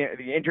networks. So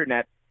the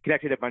internet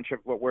connected a bunch of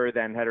what were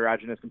then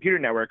heterogeneous computer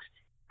networks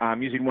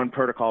using one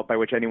protocol by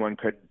which anyone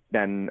could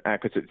then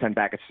could send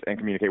packets and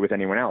communicate with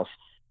anyone else.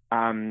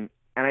 And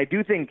I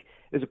do think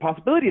there's a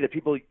possibility that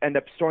people end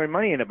up storing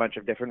money in a bunch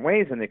of different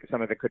ways, and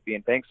some of it could be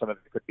in banks, some of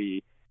it could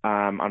be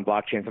on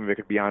blockchain, some of it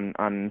could be on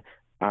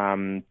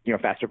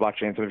faster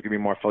blockchain, some of it could be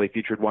more fully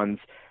featured ones.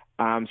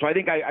 So I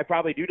think I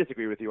probably do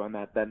disagree with you on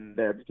that then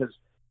there, because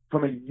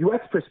from a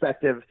UX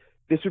perspective,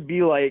 this would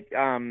be like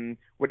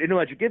what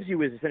Interledger gives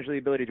you is essentially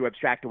the ability to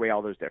abstract away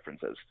all those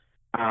differences.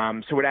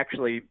 So it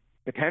actually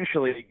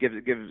potentially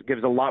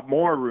gives a lot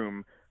more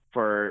room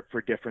for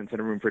difference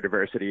and a room for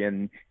diversity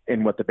in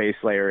what the base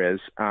layer is.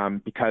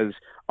 Because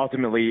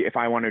ultimately, if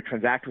I want to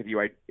transact with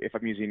you, if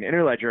I'm using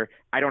Interledger,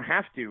 I don't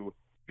have to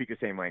speak the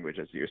same language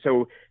as you.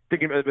 So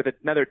thinking about it with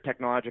another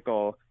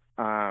technological,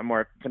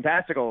 more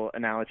fantastical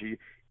analogy,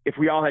 if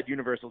we all had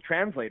universal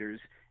translators,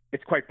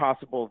 it's quite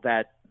possible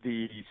that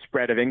the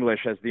spread of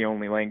English as the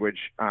only language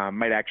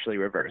might actually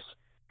reverse,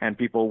 and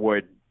people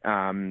would,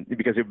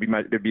 because it'd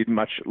be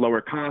much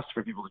lower cost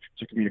for people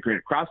to communicate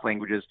across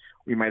languages,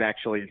 we might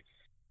actually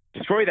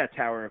destroy that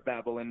Tower of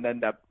Babel and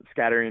end up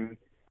scattering,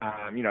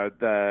 it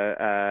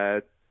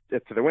to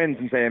the winds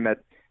and saying that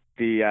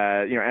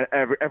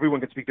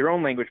everyone can speak their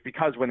own language,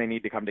 because when they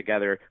need to come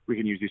together, we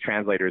can use these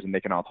translators and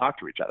they can all talk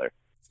to each other.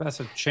 So that's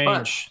a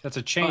change. That's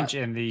a change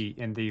in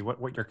the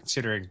what you're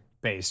considering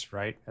base,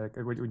 right? Like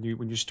when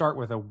you start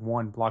with a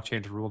one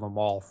blockchain to rule them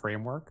all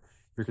framework,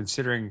 you're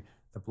considering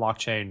the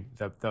blockchain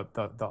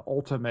the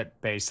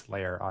ultimate base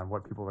layer on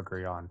what people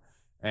agree on,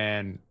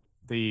 and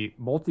the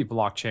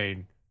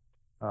multi-blockchain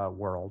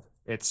world,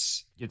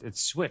 it's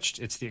switched.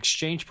 It's the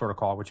exchange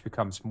protocol which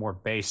becomes more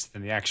base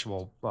than the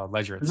actual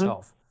ledger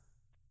itself.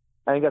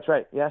 I think that's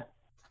right. Yeah.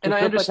 And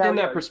I understand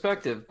that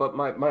perspective, but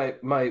my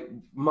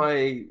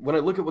when I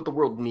look at what the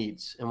world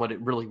needs and what it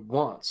really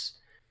wants,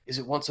 is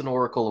it wants an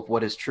oracle of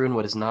what is true and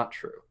what is not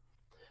true.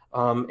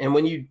 And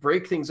when you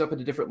break things up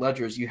into different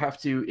ledgers, you have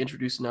to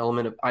introduce an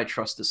element of I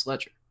trust this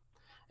ledger.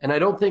 And I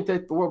don't think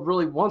that the world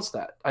really wants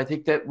that. I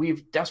think that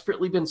we've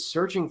desperately been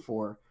searching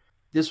for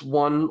this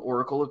one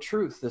oracle of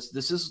truth.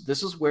 This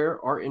is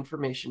where our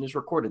information is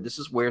recorded. This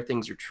is where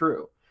things are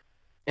true.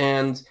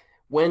 And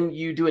when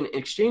you do an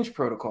exchange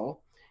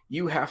protocol,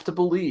 you have to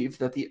believe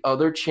that the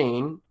other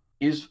chain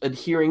is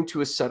adhering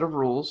to a set of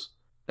rules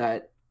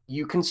that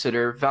you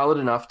consider valid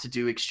enough to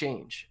do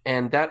exchange.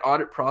 And that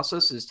audit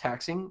process is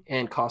taxing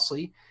and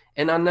costly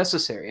and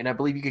unnecessary. And I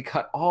believe you could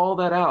cut all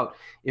that out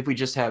if we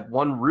just had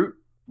one root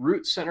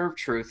center of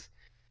truth,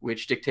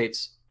 which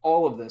dictates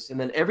all of this. And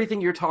then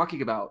everything you're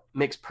talking about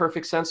makes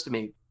perfect sense to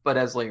me, but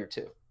as layer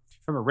two.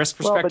 From a risk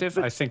perspective,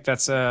 I think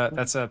it's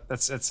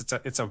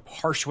a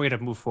harsh way to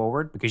move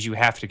forward, because you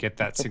have to get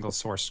that single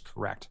source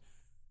correct.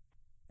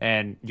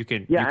 And you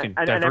can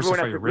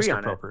diversify your risk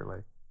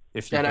appropriately.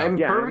 I'm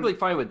perfectly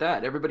fine with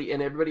that.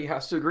 Everybody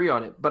has to agree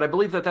on it. But I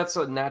believe that that's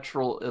a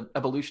natural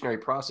evolutionary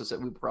process that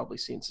we probably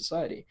see in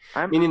society.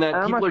 Meaning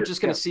that people are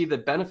just going to see the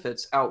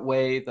benefits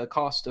outweigh the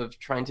cost of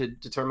trying to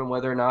determine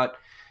whether or not,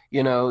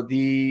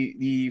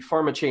 the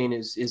pharma chain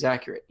is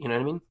accurate. You know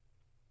what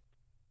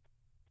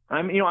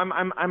I mean?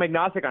 I'm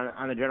agnostic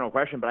on the general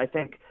question, but I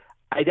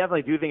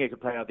definitely do think it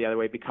could play out the other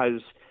way,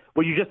 because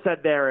what you just said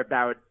there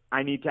about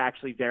I need to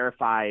actually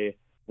verify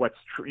what's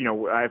true.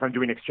 If I'm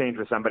doing exchange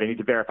with somebody, I need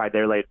to verify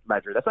their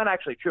ledger. That's not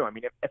actually true. I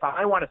mean, if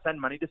I want to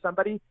send money to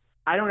somebody,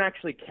 I don't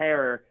actually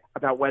care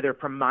about whether,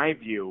 from my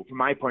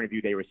point of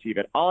view, they receive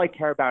it. All I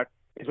care about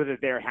is whether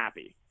they're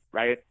happy,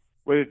 right?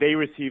 Whether they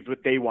received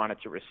what they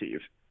wanted to receive.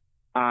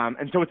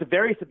 And so it's a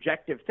very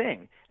subjective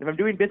thing. If I'm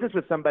doing business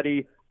with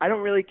somebody, I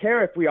don't really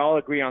care if we all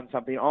agree on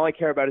something. All I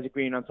care about is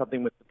agreeing on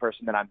something with the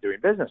person that I'm doing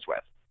business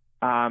with.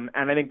 And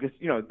I think this,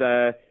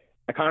 the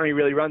economy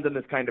really runs on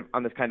this kind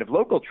of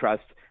local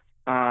trust.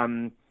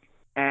 And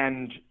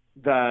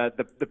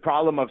the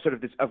problem of sort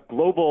of this of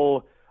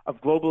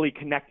globally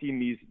connecting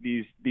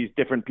these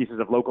different pieces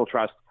of local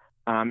trust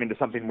into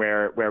something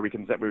where we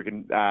can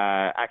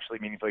actually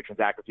meaningfully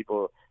transact with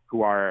people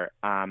who are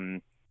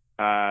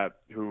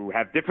who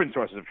have different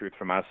sources of truth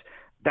from us.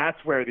 That's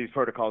where these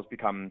protocols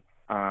become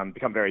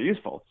very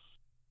useful.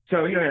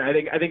 So I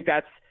think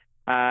that's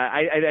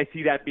I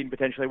see that being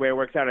potentially where it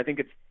works out. I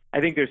think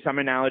there's some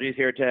analogies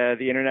here to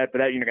the internet, but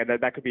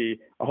that could be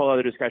a whole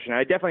other discussion.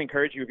 I definitely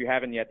encourage you, if you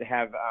haven't yet, to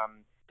have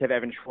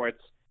Evan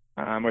Schwartz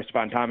or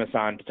Stefan Thomas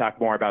on to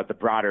talk more about the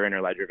broader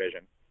Interledger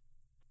vision.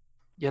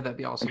 Yeah, that'd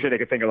be awesome. I'm sure they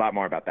could think a lot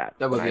more about that.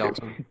 That would be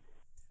awesome.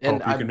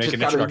 And I've just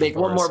got to make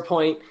one more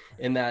point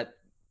in that,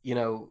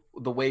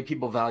 the way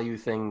people value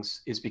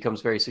things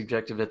becomes very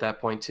subjective at that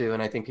point too.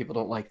 And I think people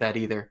don't like that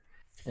either.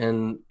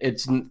 And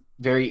it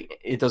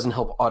doesn't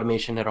help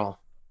automation at all.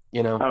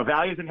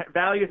 Value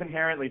is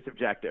inherently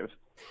subjective.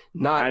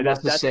 Not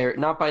necessary,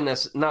 not by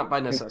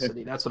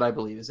necessity. That's what I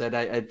believe, is that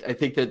I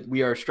think that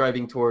we are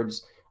striving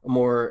towards a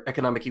more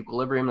economic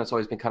equilibrium. That's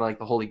always been kind of like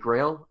the holy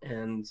grail.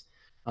 And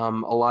a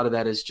lot of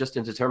that is just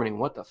in determining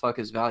what the fuck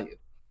is value.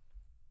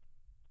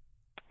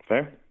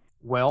 Fair.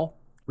 Well,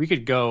 we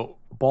could go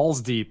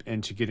balls deep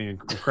into getting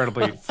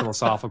incredibly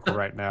philosophical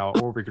right now,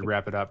 or we could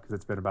wrap it up because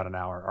it's been about an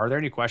hour. Are there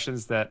any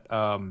questions that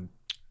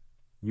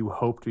you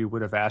hoped we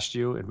would have asked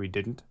you and we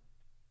didn't?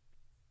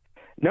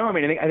 No, I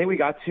mean, I think we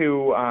got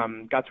to a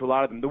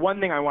lot of them. The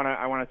one thing I want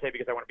to say,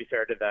 because I want to be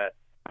fair to the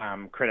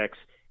critics,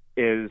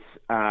 is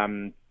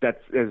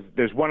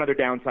there's one other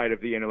downside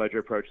of the interledger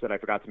approach that I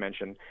forgot to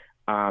mention,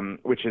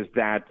 which is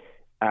that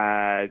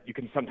you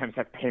can sometimes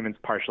have payments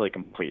partially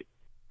complete.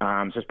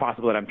 So it's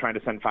possible that I'm trying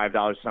to send $5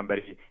 to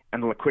somebody,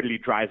 and the liquidity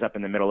dries up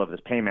in the middle of this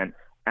payment,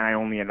 and I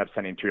only end up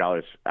sending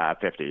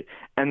 $2.50.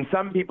 And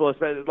some people,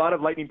 especially a lot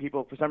of Lightning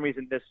people, for some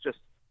reason, this just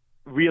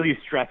really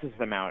stresses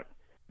them out,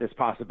 this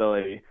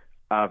possibility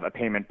of a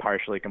payment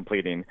partially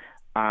completing.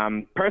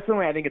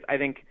 Personally, I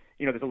think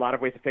there's a lot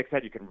of ways to fix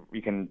that. You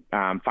can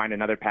find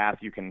another path.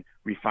 You can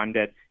refund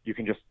it. You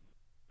can just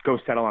go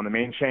settle on the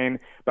main chain.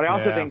 But I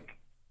also think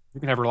you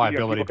can have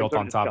reliability built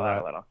on top of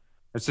that.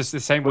 It's just the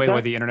same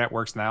way the internet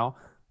works now.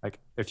 Like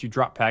if you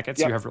drop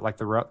packets, you have like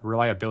the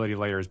reliability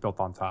layer is built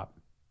on top.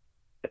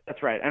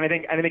 That's right. And I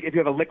think if you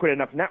have a liquid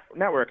enough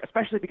network,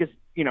 especially because,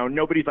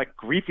 nobody's like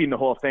griefing the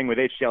whole thing with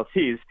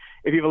HTLCs,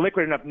 if you have a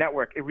liquid enough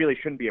network, it really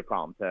shouldn't be a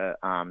problem to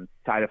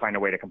either find a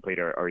way to complete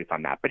or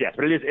refund that. But yes,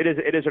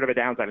 it is sort of a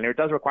downside. And it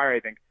does require, I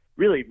think,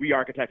 really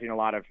re-architecting a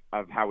lot of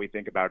how we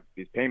think about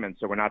these payments.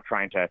 So we're not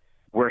trying to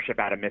worship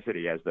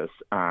atomicity as this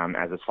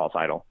false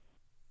idol.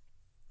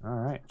 All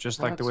right.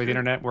 Just like the way the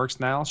internet works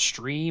now,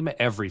 stream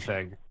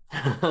everything.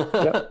 Stick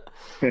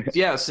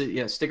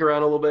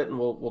around a little bit and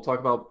we'll talk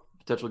about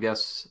potential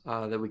guests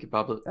that we could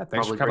probably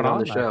bring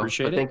on the show. I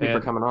appreciate it. Thank you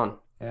for coming on.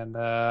 And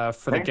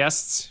for the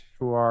guests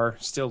who are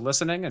still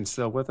listening and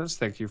still with us,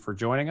 thank you for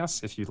joining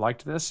us. If you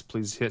liked this,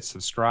 please hit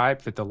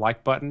subscribe, hit the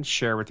like button,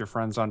 share with your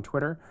friends on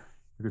Twitter.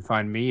 You can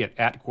find me at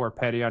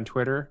 @CorePetty on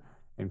Twitter,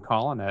 and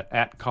Colin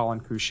at Colin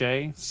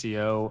Couche,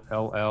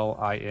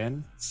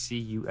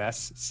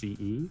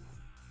 CollinCusce.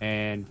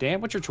 And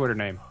Dan, what's your Twitter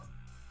name?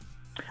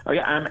 Oh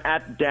yeah, I'm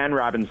at Dan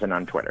Robinson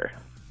on Twitter.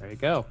 There you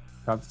go.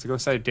 So go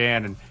say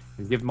Dan and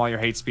give him all your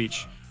hate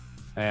speech,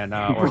 and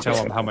or tell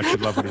him how much you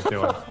love what he's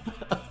doing.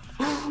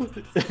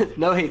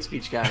 No hate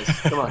speech, guys.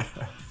 Come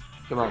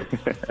on.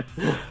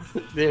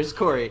 There's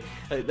Corey.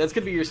 That's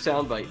gonna be your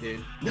soundbite,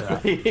 dude. Yeah.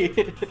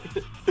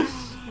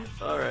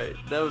 All right,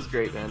 that was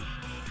great, man.